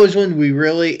 That was when we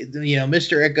really,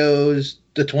 Mr. Echo's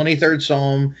the 23rd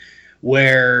Psalm,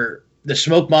 where the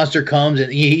smoke monster comes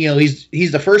and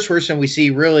he's the first person we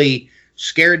see really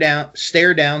stare down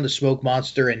the smoke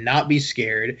monster and not be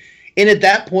scared. And at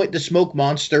that point, the smoke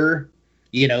monster,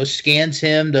 scans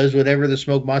him, does whatever the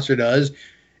smoke monster does,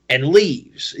 and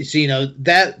leaves. So,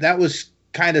 that was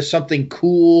kind of something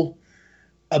cool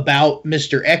about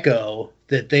Mr. Echo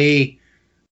that to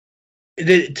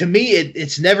me,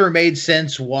 it's never made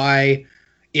sense why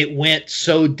it went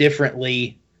so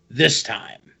differently this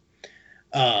time.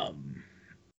 Because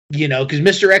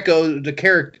Mr. Echo, the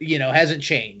character, hasn't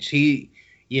changed. He's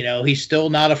still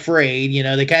not afraid.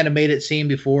 They kind of made it seem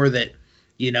before that,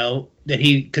 that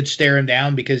he could stare him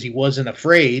down because he wasn't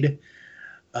afraid.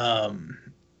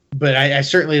 But I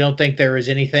certainly don't think there was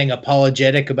anything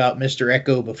apologetic about Mr.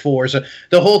 Echo before. So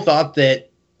the whole thought that,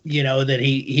 that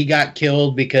he got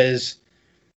killed because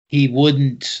he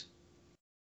wouldn't,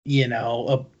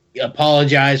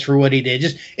 apologize for what he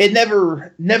did. It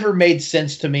never made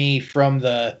sense to me from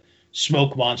the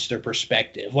smoke monster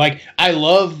perspective. Like, I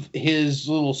love his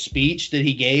little speech that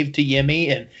he gave to Yemi,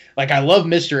 and I love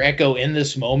Mr. Echo in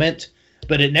this moment,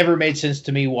 but it never made sense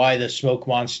to me why the smoke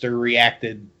monster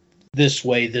reacted this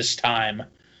way this time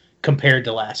compared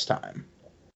to last time.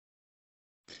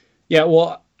 Yeah,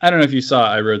 well, I don't know if you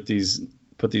saw, I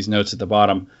put these notes at the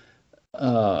bottom.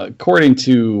 According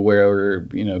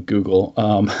to Google,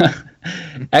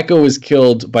 Echo was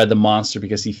killed by the monster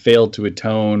because he failed to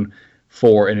atone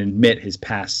for and admit his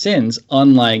past sins.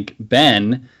 Unlike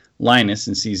Ben Linus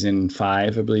in season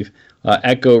 5, I believe,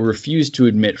 Echo refused to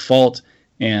admit fault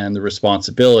and the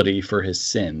responsibility for his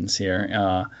sins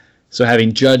here. So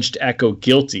having judged Echo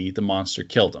guilty, the monster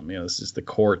killed him. This is the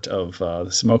court of the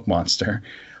smoke monster.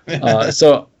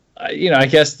 So I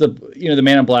guess the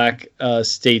Man in Black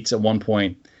states at one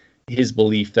point his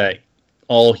belief that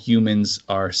all humans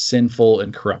are sinful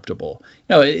and corruptible.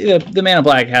 The Man in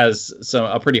Black has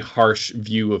a pretty harsh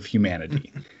view of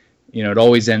humanity. It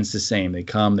always ends the same. They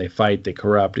come, they fight, they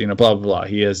corrupt. Blah blah blah.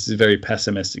 He has a very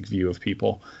pessimistic view of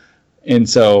people, and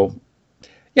so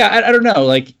I don't know.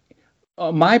 Like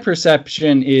my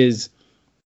perception is,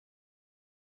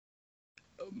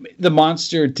 the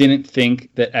monster didn't think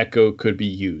that Echo could be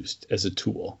used as a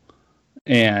tool,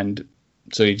 and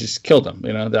so he just killed him.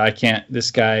 That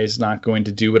this guy is not going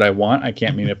to do what I want. I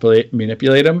can't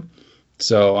manipulate him,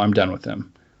 so I'm done with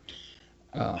him.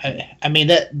 I mean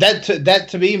that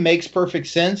to me makes perfect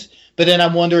sense, but then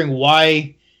I'm wondering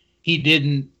why he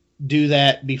didn't do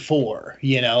that before.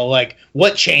 Like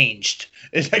what changed?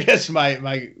 Is I guess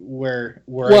my where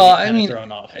I mean,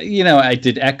 thrown off.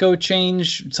 Did Echo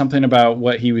change something about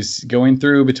what he was going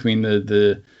through between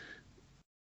the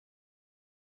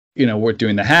we're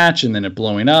doing the hatch and then it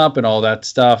blowing up and all that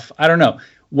stuff? I don't know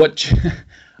what.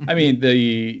 I mean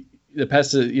the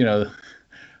pest.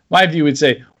 My view would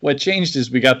say what changed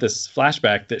is we got this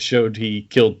flashback that showed he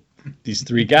killed these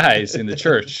 3 guys in the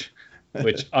church,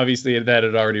 which obviously that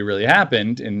had already really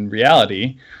happened in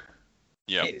reality.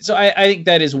 Yeah. So I think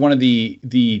that is one of the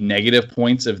negative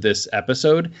points of this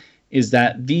episode, is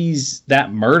that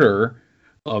that murder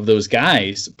of those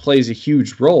guys plays a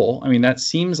huge role. I mean, that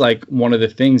seems like one of the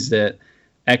things that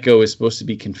Echo is supposed to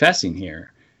be confessing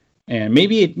here, and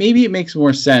maybe it makes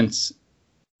more sense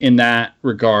in that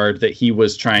regard that he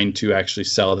was trying to actually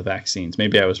sell the vaccines.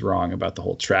 Maybe I was wrong about the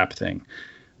whole trap thing,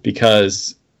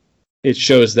 because it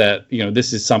shows that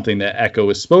this is something that Echo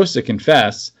is supposed to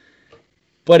confess.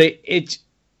 But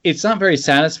it's not very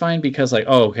satisfying, because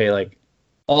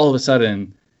all of a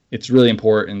sudden it's really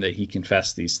important that he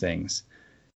confessed these things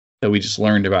that we just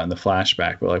learned about in the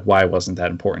flashback. But why wasn't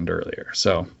that important earlier?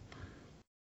 So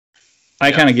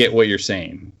I kind of get what you're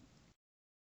saying.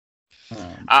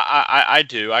 I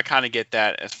do. I kind of get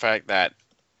that as fact that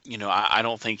I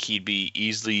don't think he'd be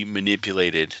easily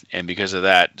manipulated, and because of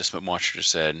that, the smoke monster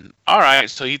just said, "All right."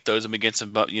 So he throws him against a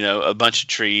bunch of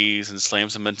trees and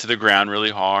slams him into the ground really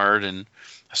hard, and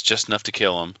that's just enough to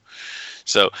kill him.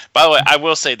 So, by the way, I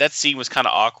will say that scene was kind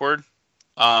of awkward.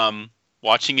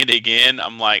 Watching it again,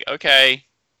 I'm like, okay,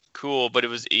 cool, but it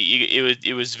was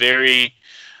very.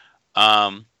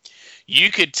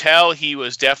 You could tell he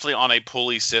was definitely on a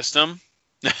pulley system.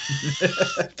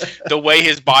 The way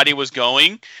his body was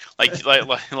going,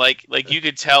 like you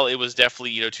could tell it was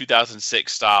definitely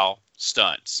 2006 style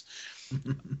stunts.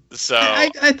 So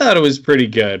I thought it was pretty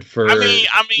good for. I mean,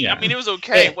 it was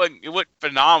okay. It wasn't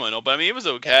phenomenal, but I mean, it was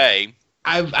okay.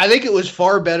 I think it was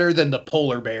far better than the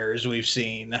polar bears we've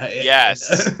seen.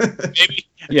 Yes,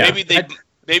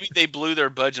 maybe they blew their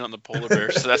budget on the polar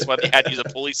bears, so that's why they had to use a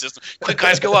pulley system. Quick,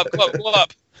 guys, go up.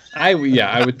 I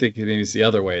would think it is the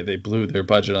other way. They blew their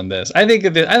budget on this. I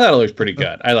thought it looked pretty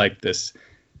good. I like this.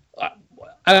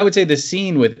 I would say the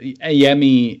scene with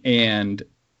Yemi and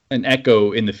an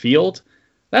Echo in the field,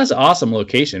 that's an awesome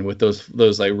location with those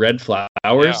red flowers.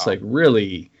 Yeah.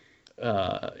 Really,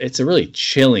 it's a really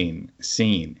chilling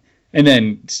scene. And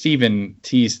then Steven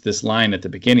teased this line at the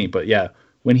beginning, but yeah,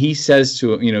 when he says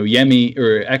to Yemi,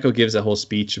 or Echo gives a whole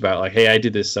speech about hey, I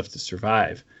did this stuff to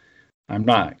survive. I'm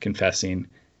not confessing.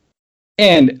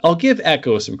 And I'll give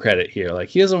Echo some credit here.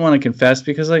 He doesn't want to confess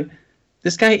because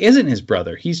this guy isn't his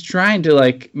brother. He's trying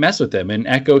to mess with him, and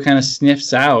Echo kind of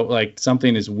sniffs out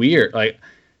something is weird.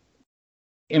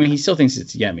 He still thinks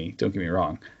it's Yemi, don't get me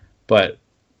wrong, but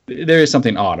there is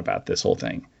something odd about this whole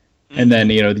thing. Mm-hmm. And then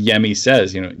Yemi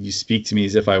says, you speak to me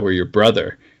as if I were your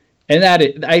brother, and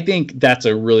I think that's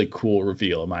a really cool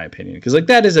reveal in my opinion, because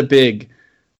that is a big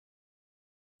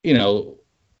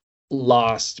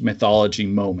lost mythology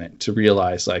moment to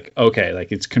realize okay,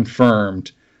 it's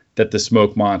confirmed that the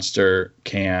smoke monster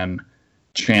can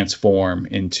transform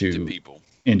into people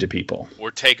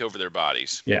or take over their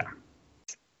bodies. Yeah.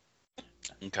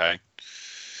 Okay.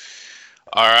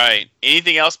 All right.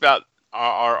 Anything else about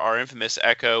our infamous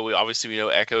Echo? We know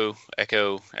Echo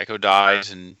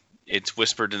dies, and it's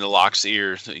whispered into Locke's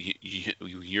ear,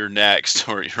 "You're next,"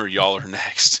 or "Y'all are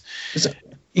next." So,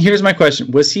 here's my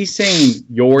question: was he saying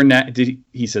 "you're next"?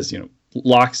 He says,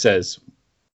 Locke says,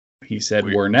 he said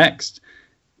we're next.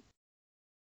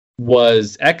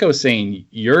 Was Echo saying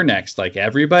 "you're next" like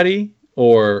everybody,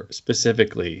 or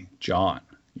specifically John?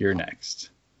 You're next.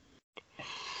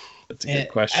 That's a good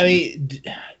question. I mean,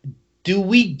 do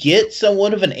we get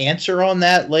somewhat of an answer on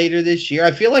that later this year?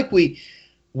 I feel like we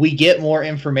get more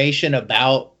information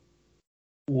about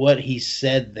what he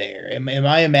said there. Am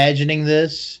I imagining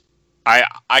this?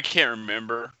 I can't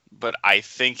remember, but I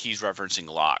think he's referencing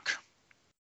Locke.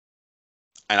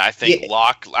 And I think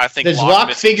Locke. Does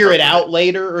Locke figure it out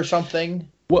later or something?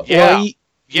 Well,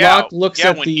 Locke looks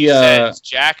at when the he says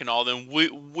Jack and all them.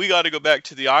 We got to go back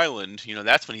to the island.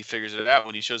 That's when he figures it out.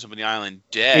 When he shows up on the island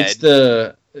dead.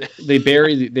 It's they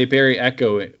bury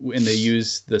Echo and they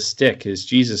use the stick, his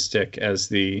Jesus stick, as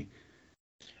the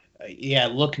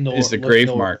look north is the grave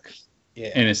north. mark.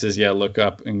 Yeah, and it says look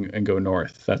up and go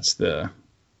north. That's the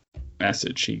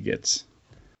message he gets.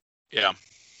 Yeah.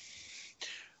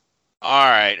 All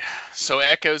right. So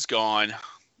Echo's gone.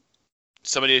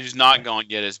 Somebody who's not gone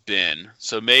yet is Ben.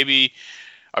 So maybe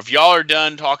if y'all are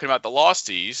done talking about the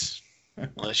Losties,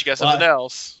 unless you got something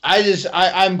else.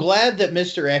 I'm glad that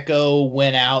Mr. Echo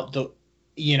went out.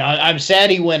 I'm sad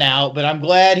he went out, but I'm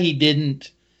glad he didn't,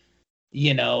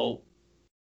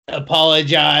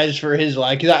 apologize for his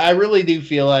life. Because I really do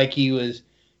feel like he was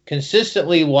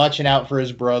consistently watching out for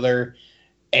his brother.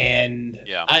 And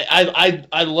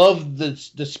I love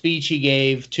the speech he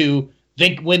gave to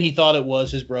think when he thought it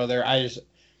was his brother.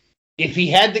 If he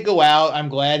had to go out, I'm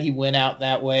glad he went out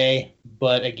that way.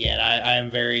 But again, I am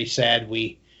very sad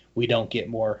we don't get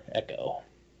more Echo.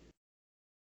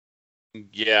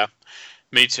 Yeah,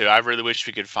 me too. I really wish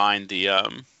we could find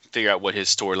figure out what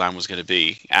his storyline was going to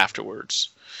be afterwards.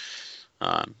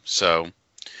 All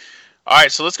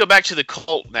right, so let's go back to the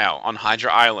cult now on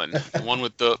Hydra Island. The one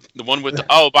with the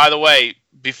oh, by the way,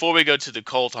 before we go to the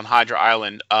cult on Hydra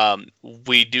Island,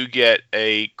 we do get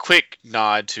a quick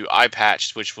nod to Eye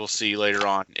Patch, which we'll see later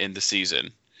on in the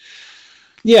season.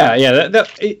 Yeah.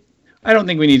 I don't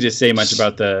think we need to say much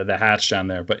about the hatch down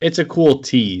there, but it's a cool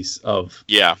tease of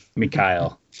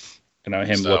Mikhail.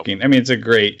 Him looking. I mean, it's a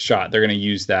great shot. They're going to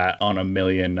use that on a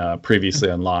million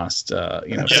previously on Lost,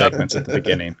 segments at the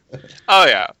beginning. Oh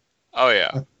yeah.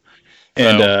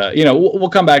 And we'll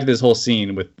come back to this whole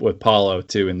scene with Paulo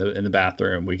too in the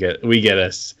bathroom. We get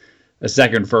a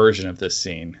second version of this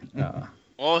scene.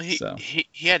 Well, he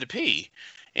had to pee.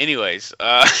 Anyways,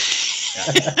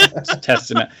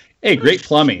 testing it. Hey, great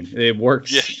plumbing. It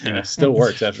works. Yeah. Still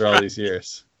works after all these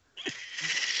years.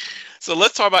 So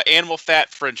let's talk about animal fat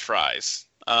French fries.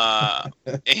 I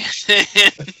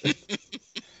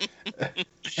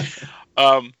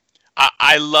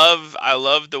love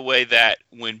the way that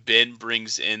when Ben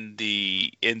brings in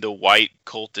the white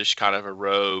cultish kind of a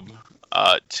robe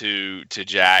to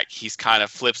Jack, he's kind of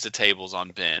flips the tables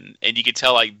on Ben, and you can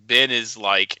tell Ben is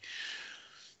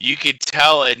you could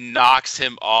tell it knocks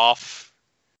him off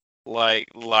like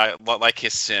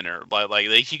his center,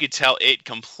 like you could tell it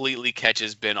completely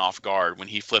catches Ben off guard when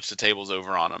he flips the tables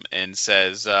over on him and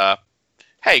says,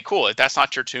 "Hey, cool. If that's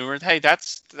not your tumor, hey,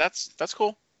 that's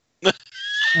cool." I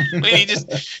mean, he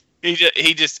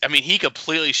just. I mean, he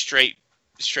completely straight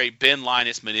Ben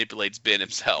Linus manipulates Ben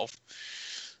himself,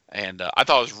 and I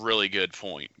thought it was really good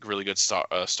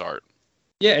start.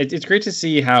 Yeah, it's great to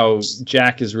see how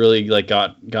Jack has really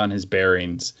gotten his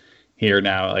bearings here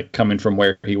now, coming from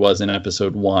where he was in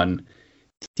episode 1.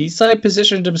 He's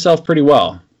positioned himself pretty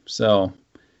well, so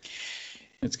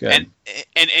it's good.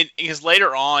 And because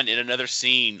later on in another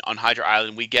scene on Hydra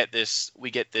Island, we get this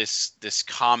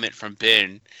comment from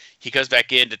Ben. He goes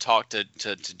back in to talk to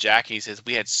Jack, and he says,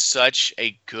 "We had such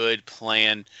a good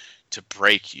plan to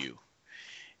break you,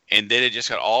 and then it just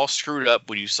got all screwed up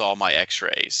when you saw my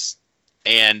X-rays."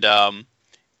 And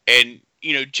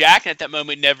Jack at that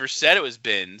moment never said it was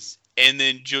Ben's. And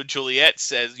then Juliet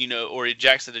says, or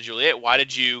Jack said to Juliet, "Why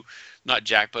did you?" Not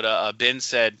Jack, but Ben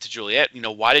said to Juliet,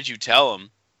 "Why did you tell him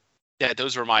that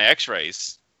those were my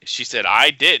X-rays?" She said,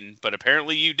 "I didn't, but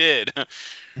apparently you did."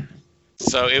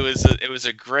 So it was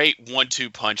a great 1-2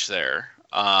 punch there.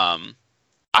 I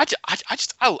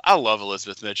love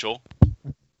Elizabeth Mitchell.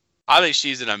 I think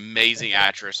she's an amazing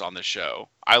actress on the show.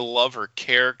 I love her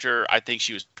character. I think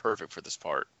she was perfect for this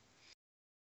part.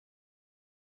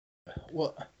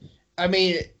 Well, I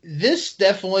mean, this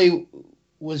definitely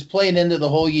was playing into the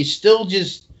whole, you still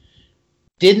just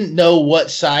didn't know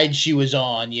what side she was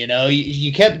on,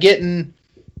 You kept getting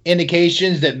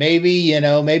indications that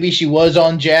maybe she was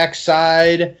on Jack's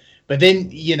side, But then,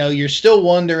 you're still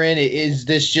wondering, is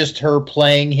this just her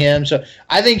playing him? So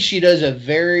I think she plays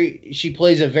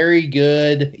a very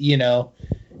good,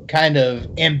 kind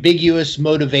of ambiguous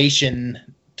motivation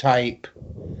type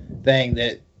thing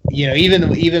that,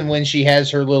 even when she has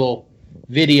her little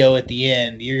video at the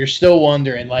end, you're still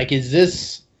wondering, like, is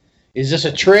this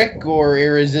a trick or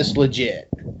is this legit?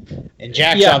 And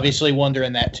Jack's obviously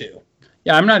wondering that too.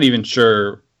 Yeah, I'm not even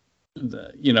sure,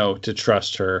 to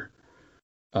trust her.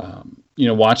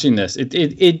 Watching this,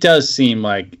 it does seem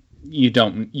like you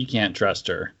can't trust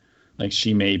her. Like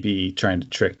she may be trying to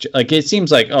trick. Like it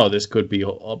seems like, oh, this could be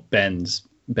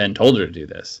Ben told her to do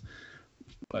this,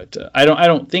 but I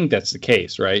don't think that's the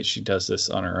case, right? She does this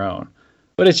on her own,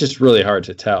 but it's just really hard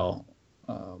to tell,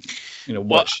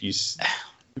 what she's,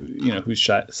 whose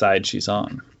side she's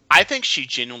on. I think she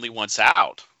genuinely wants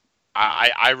out.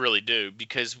 I really do,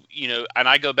 because and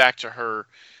I go back to her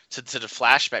to the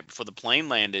flashback before the plane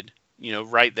landed.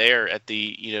 Right there at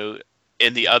the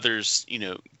in the others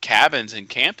cabins and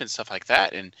camp and stuff like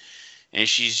that, and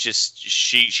she's just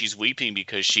she's weeping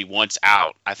because she wants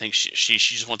out. I think she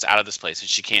just wants out of this place and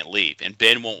she can't leave, and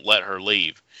Ben won't let her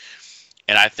leave.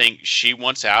 And I think she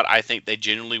wants out. I think they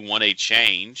genuinely want a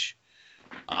change.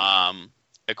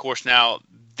 Of course, now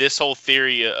this whole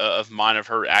theory of mine of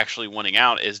her actually wanting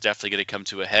out is definitely going to come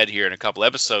to a head here in a couple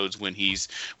episodes when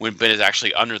Ben is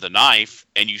actually under the knife,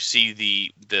 and you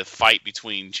see the fight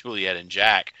between Juliet and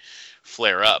Jack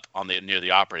flare up near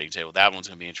the operating table. That one's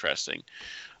going to be interesting.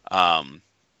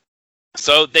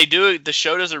 So the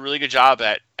show does a really good job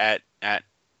at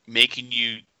making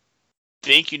you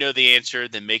think you know the answer,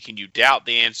 then making you doubt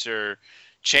the answer,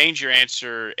 change your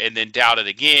answer, and then doubt it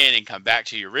again and come back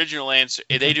to your original answer.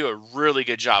 They do a really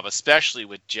good job, especially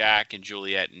with Jack and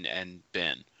Juliet and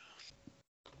Ben.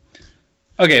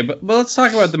 Okay, but let's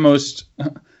talk about the most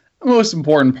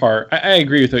important part. I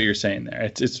agree with what you're saying there.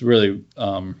 It's really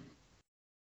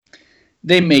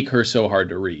they make her so hard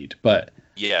to read, but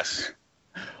yes.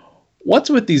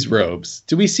 What's with these robes?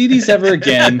 Do we see these ever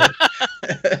again?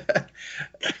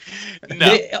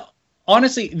 No.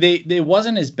 Honestly, they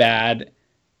wasn't as bad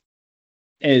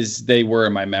as they were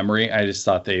in my memory. I just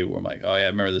thought they were like, oh yeah, I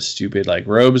remember the stupid like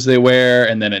robes they wear,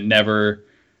 and then it never.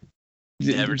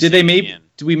 Did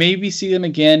we maybe see them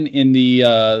again in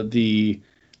the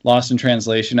Lost in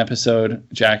Translation episode,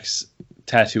 Jack's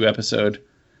tattoo episode?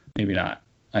 Maybe not.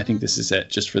 I think this is it,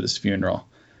 just for this funeral.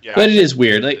 Yeah, but it is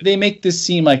weird. Like they make this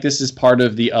seem like this is part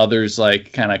of the others,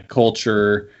 like kind of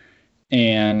culture,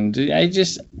 and I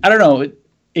don't know.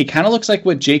 It kind of looks like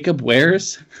what Jacob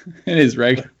wears in his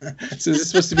regular. So is this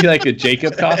supposed to be like a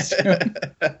Jacob costume?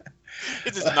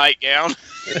 It's his nightgown.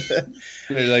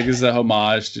 They're like, this is a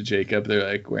homage to Jacob. They're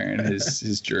like wearing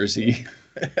his jersey.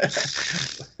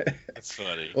 That's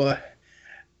funny. Well,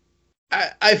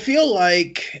 I feel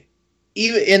like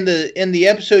even in the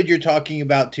episode you're talking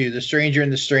about too, The Stranger in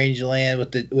the Strange Land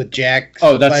with Jack.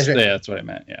 Oh, that's what I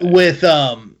meant. Yeah. With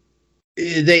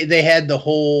they had the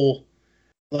whole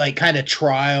like kind of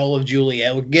trial of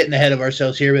Juliet. We're getting ahead of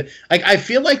ourselves here, but like I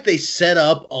feel like they set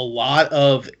up a lot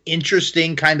of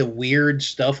interesting kind of weird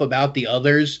stuff about the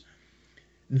others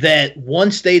that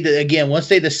once they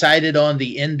decided on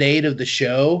the end date of the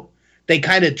show, they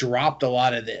kind of dropped a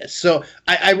lot of this. So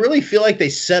I really feel like they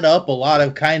set up a lot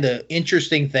of kind of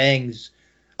interesting things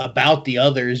about the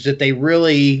others that they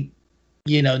really,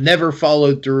 never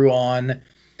followed through on.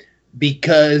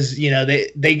 Because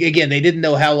they didn't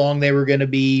know how long they were going to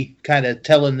be kind of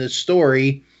telling this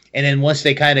story, and then once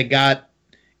they kind of got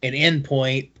an end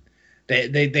point,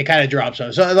 they kind of dropped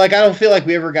some. So like I don't feel like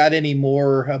we ever got any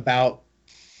more about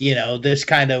this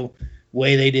kind of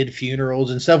way they did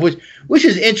funerals and stuff, which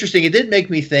is interesting. It did make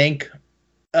me think,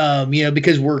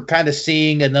 because we're kind of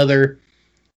seeing another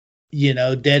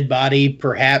dead body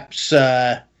perhaps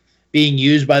being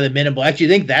used by the Men in Black. Do you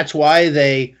think that's why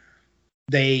they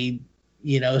burned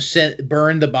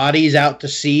the bodies out to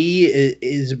sea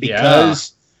is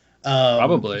because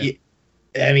probably.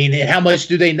 I mean, how much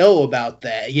do they know about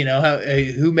that?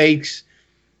 Who makes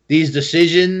these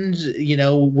decisions?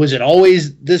 Was it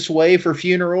always this way for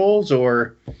funerals,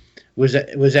 or was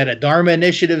that a Dharma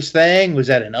Initiatives thing? Was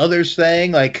that an others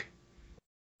thing? Like,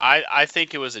 I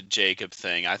think it was a Jacob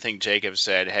thing. I think Jacob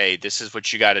said, hey, this is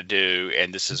what you got to do,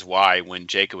 and this is why, when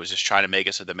Jacob was just trying to make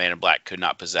it so the Man in Black could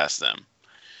not possess them.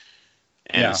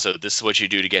 And so this is what you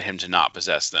do to get him to not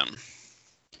possess them.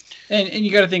 And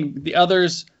you got to think, the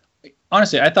others,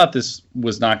 honestly, I thought this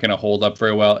was not going to hold up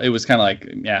very well. It was kind of like,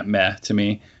 meh to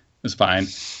me. It was fine.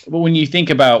 But when you think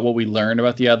about what we learned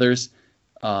about the others,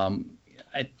 I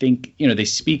think, they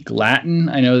speak Latin.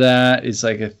 I know that is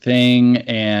like a thing.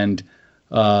 And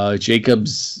Jacob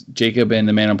and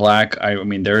the Man in Black. I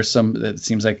mean, there's some that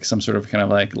seems like some sort of kind of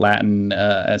like Latin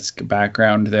esque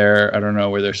background there. I don't know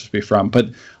where they're supposed to be from, but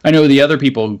I know the other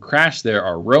people who crashed there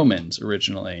are Romans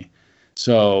originally.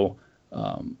 So,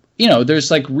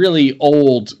 there's like really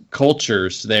old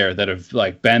cultures there that have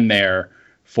like been there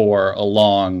for a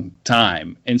long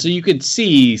time. And so you could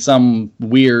see some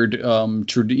weird,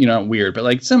 not weird, but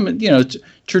like some,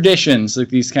 traditions, like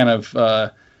these kind of,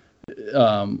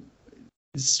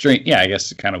 strange, I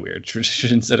guess kind of weird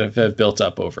traditions that have built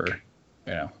up over,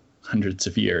 hundreds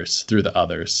of years through the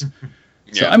others.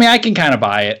 So, I mean, I can kind of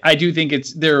buy it. I do think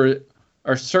there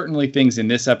are certainly things in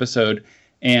this episode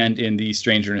and in the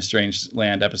Stranger in a Strange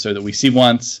Land episode that we see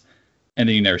once and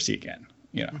then you never see again.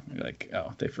 You're like,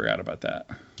 oh, they forgot about that.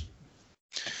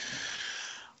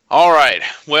 All right.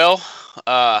 Well,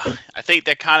 I think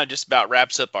that kind of just about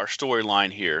wraps up our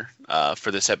storyline here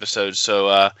for this episode.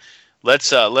 So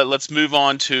let's move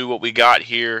on to what we got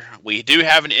here. We do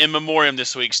have an in memoriam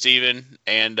this week, Stephen,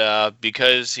 and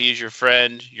because he's your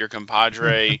friend, your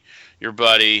compadre, your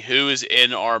buddy, who is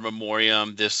in our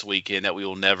memoriam this weekend that we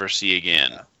will never see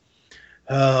again.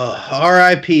 Oh,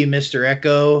 R.I.P. Mr.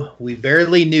 Echo. We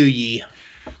barely knew ye.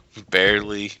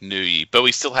 Barely knew ye, but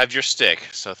we still have your stick,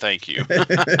 so thank you.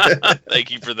 Thank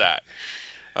you for that.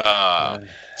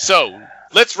 So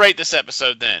let's rate this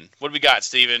episode then. What do we got,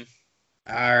 Steven?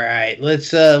 All right,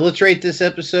 let's rate this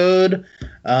episode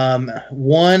 1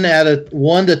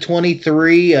 to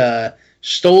 23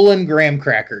 stolen graham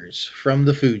crackers from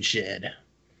the food shed.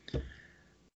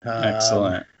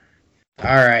 Excellent.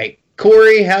 All right,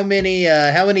 Corey, how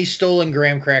many stolen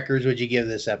graham crackers would you give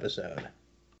this episode?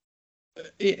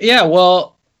 Yeah,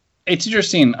 well, it's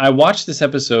interesting. I watched this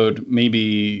episode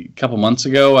maybe a couple months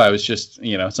ago. I was just,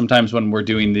 sometimes when we're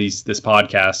doing this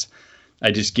podcast,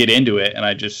 I just get into it and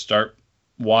I just start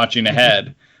watching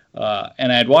ahead.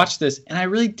 And I had watched this and I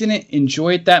really didn't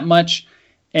enjoy it that much.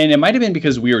 And it might have been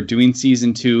because we were doing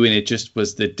season 2 and it just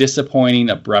was the disappointing,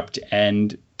 abrupt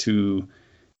end to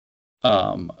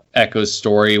Echo's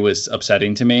story was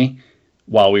upsetting to me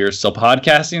while we were still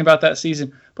podcasting about that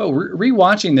season. But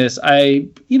rewatching this, I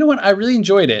really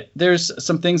enjoyed it. There's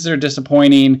some things that are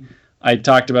disappointing. I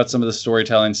talked about some of the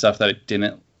storytelling stuff that I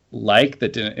didn't like.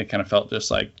 It kind of felt just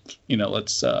like,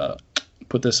 let's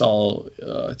put this all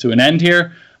to an end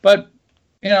here. But,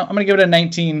 I'm going to give it a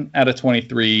 19 out of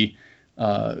 23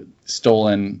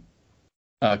 stolen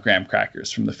graham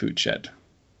crackers from the food shed.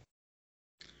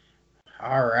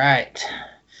 All right.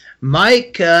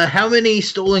 Mike, how many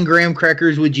stolen graham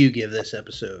crackers would you give this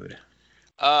episode?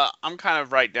 I'm kind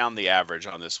of right down the average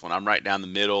on this one. I'm right down the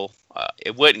middle.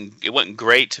 It wasn't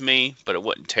great to me, but it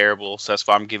wasn't terrible. So that's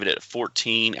why I'm giving it a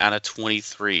 14 out of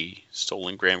 23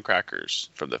 stolen graham crackers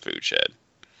from the food shed.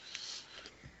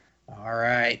 All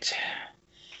right.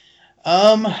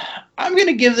 I'm going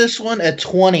to give this one a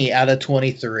 20 out of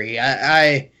 23.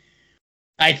 I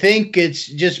think it's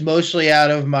just mostly out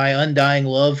of my undying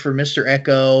love for Mr.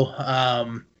 Echo.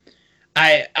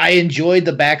 I enjoyed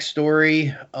the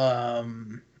backstory,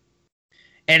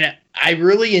 and I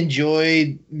really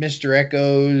enjoyed Mr.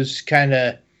 Echo's kind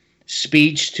of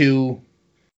speech to,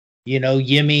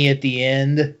 Yimmy at the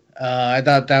end. I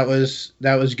thought that was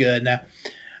good. Now,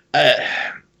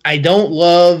 I don't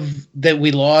love that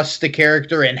we lost the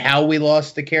character and how we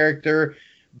lost the character,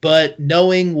 but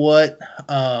knowing what,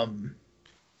 that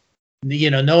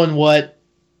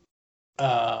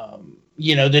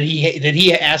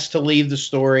he asked to leave the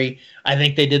story. I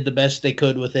think they did the best they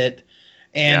could with it.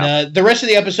 And the rest of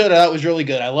the episode I thought was really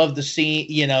good. I love the scene,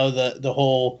 the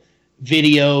whole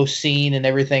video scene and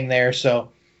everything there. So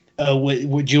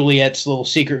with Juliet's little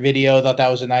secret video, I thought that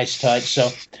was a nice touch. So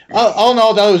all in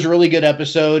all, that was a really good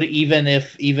episode, even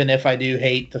if I do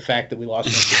hate the fact that we lost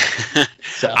him.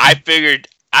 So. I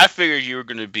figured you were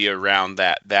going to be around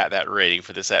that rating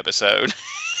for this episode.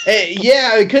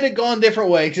 Yeah, it could have gone a different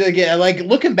way. Because again, like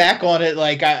looking back on it,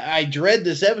 like I dread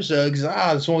this episode because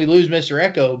that's when we lose Mr.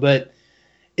 Echo. But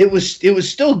it was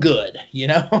still good,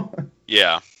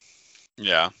 Yeah.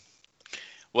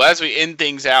 Well, as we end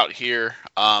things out here,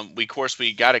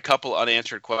 we got a couple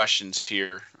unanswered questions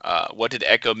here. What did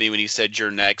Echo mean when he said "you're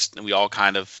next"? And we all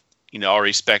kind of,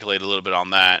 already speculated a little bit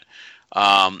on that.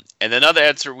 And another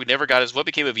answer we never got is what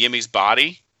became of Yimmy's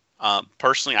body.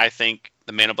 Personally, I think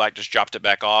the Man in Black just dropped it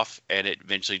back off, and it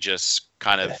eventually just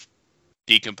kind of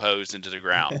decomposed into the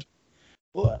ground.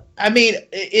 Well, I mean,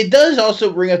 it does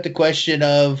also bring up the question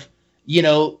of,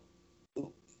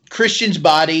 Christian's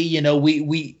body.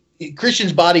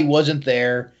 Christian's body wasn't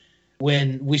there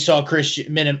when we saw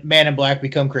Man in Black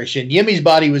become Christian. Yimmy's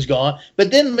body was gone,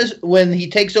 but then when he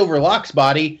takes over Locke's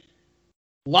body,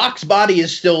 Locke's body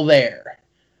is still there,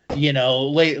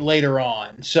 later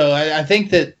on. So I think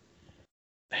that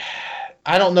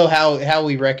I don't know how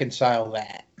we reconcile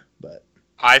that, but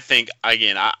I think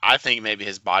maybe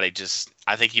his body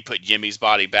I think he put Jimmy's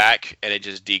body back and it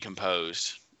just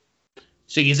decomposed.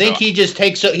 So you think he just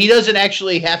takes he doesn't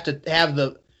actually have to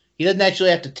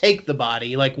take the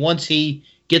body, like once he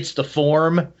gets the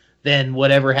form, then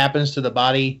whatever happens to the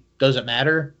body doesn't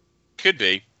matter? Could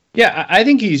be. Yeah, I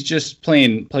think he's just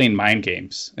playing mind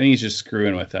games. I think he's just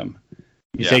screwing with him.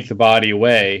 You take the body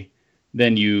away,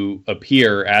 then you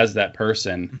appear as that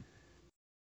person.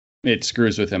 It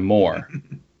screws with him more.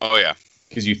 Oh, yeah.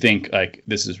 Because you think, like,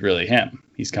 this is really him.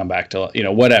 He's come back to,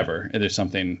 whatever. And there's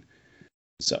something.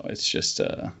 So it's just,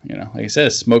 like I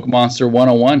said, Smoke Monster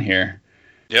 101 here.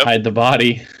 Yep. Hide the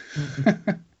body.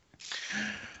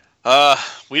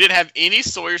 We didn't have any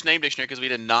Sawyer's Name Dictionary because we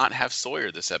did not have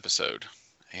Sawyer this episode.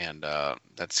 And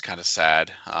that's kind of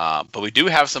sad. But we do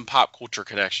have some pop culture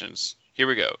connections. Here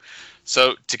we go.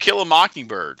 So, To Kill a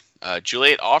Mockingbird.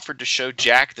 Juliet offered to show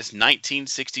Jack this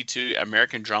 1962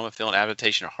 American drama film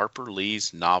adaptation of Harper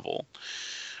Lee's novel.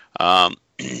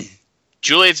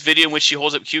 Juliet's video in which she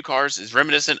holds up cue cards is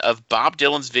reminiscent of Bob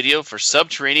Dylan's video for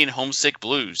Subterranean Homesick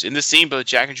Blues. In the scene, both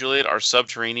Jack and Juliet are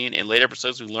subterranean. In later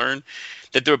episodes, we learn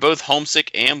that they were both homesick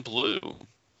and blue.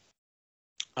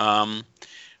 I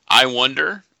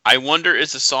Wonder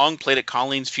is a song played at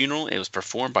Colleen's funeral. It was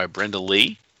performed by Brenda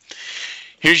Lee.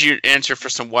 Here's your answer for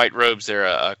some white robes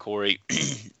there, Corey.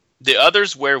 The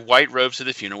others wear white robes to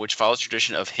the funeral, which follows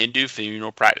tradition of Hindu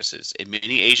funeral practices. In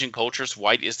many Asian cultures,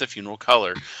 white is the funeral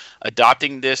color.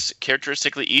 Adopting this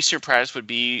characteristically Eastern practice would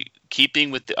be keeping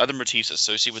with the other motifs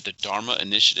associated with the Dharma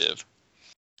initiative.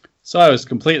 So I was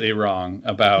completely wrong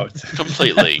about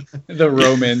the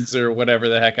Romans or whatever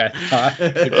the heck I thought.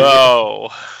 Oh,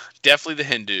 definitely the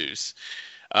Hindus.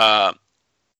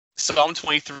 Psalm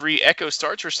 23, Echo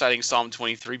starts reciting Psalm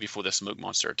 23 before the smoke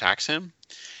monster attacks him.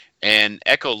 And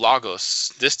Echo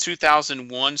Lagos, this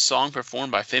 2001 song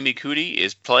performed by Femi Kuti,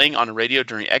 is playing on the radio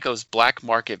during Echo's black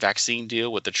market vaccine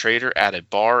deal with the trader at a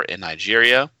bar in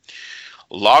Nigeria.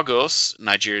 Lagos,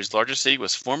 Nigeria's largest city,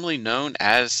 was formerly known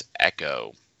as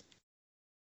Echo.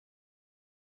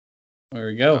 There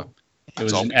we go. It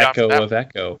was an echo of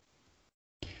Echo.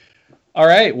 All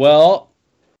right. Well,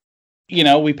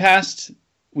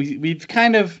 we've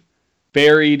kind of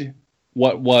buried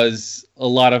what was a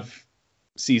lot of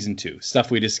season 2 stuff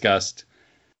we discussed.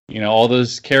 All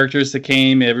those characters that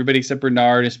came, everybody except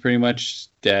Bernard is pretty much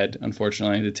dead,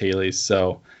 unfortunately, the Tailies.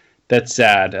 So that's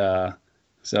sad.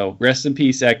 So rest in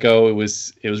peace, Echo. It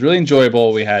was really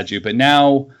enjoyable. We had you, but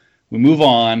now we move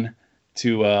on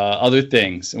to other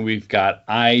things, and we've got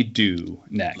I Do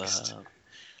next,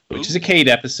 which is a Cade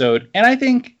episode, and I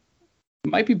think it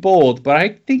might be bold, but I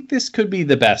think this could be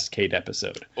the best Cade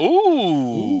episode.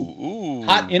 Ooh.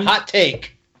 Hot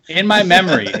take. In my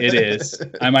memory, it is.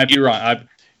 I might be wrong.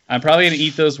 I'm probably going to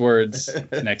eat those words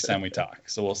next time we talk,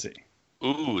 so we'll see.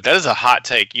 Ooh, that is a hot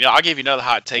take. I'll give you another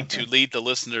hot take to lead the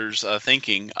listeners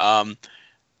thinking.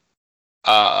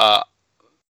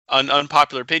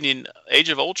 Unpopular opinion, Age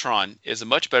of Ultron is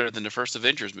much better than the first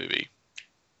Avengers movie.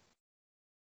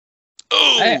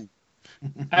 Oh,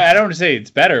 I don't want to say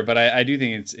it's better, but I do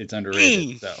think it's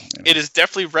underrated. So it is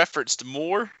definitely referenced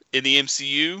more in the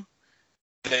MCU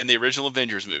than the original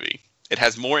Avengers movie. It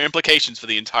has more implications for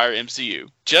the entire MCU.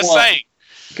 Just saying.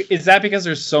 Is that because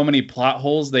there's so many plot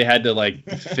holes they had to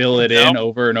fill it in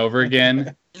over and over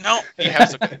again? No, you have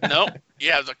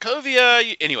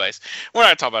Sokovia. Anyways, we're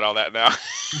not talking about all that now.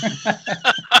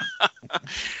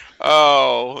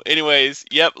 Oh, anyways,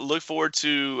 yep. Look forward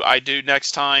to I Do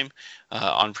next time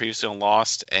on Previously on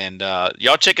Lost, and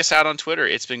y'all check us out on Twitter.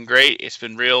 It's been great. It's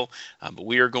been real. But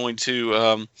we are going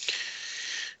to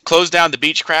close down the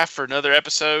Beechcraft for another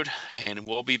episode, and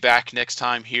we'll be back next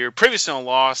time here, Previously on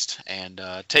Lost. And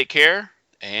take care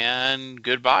and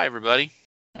goodbye, everybody.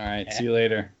 All right, see you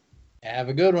later. Have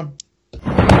a good one.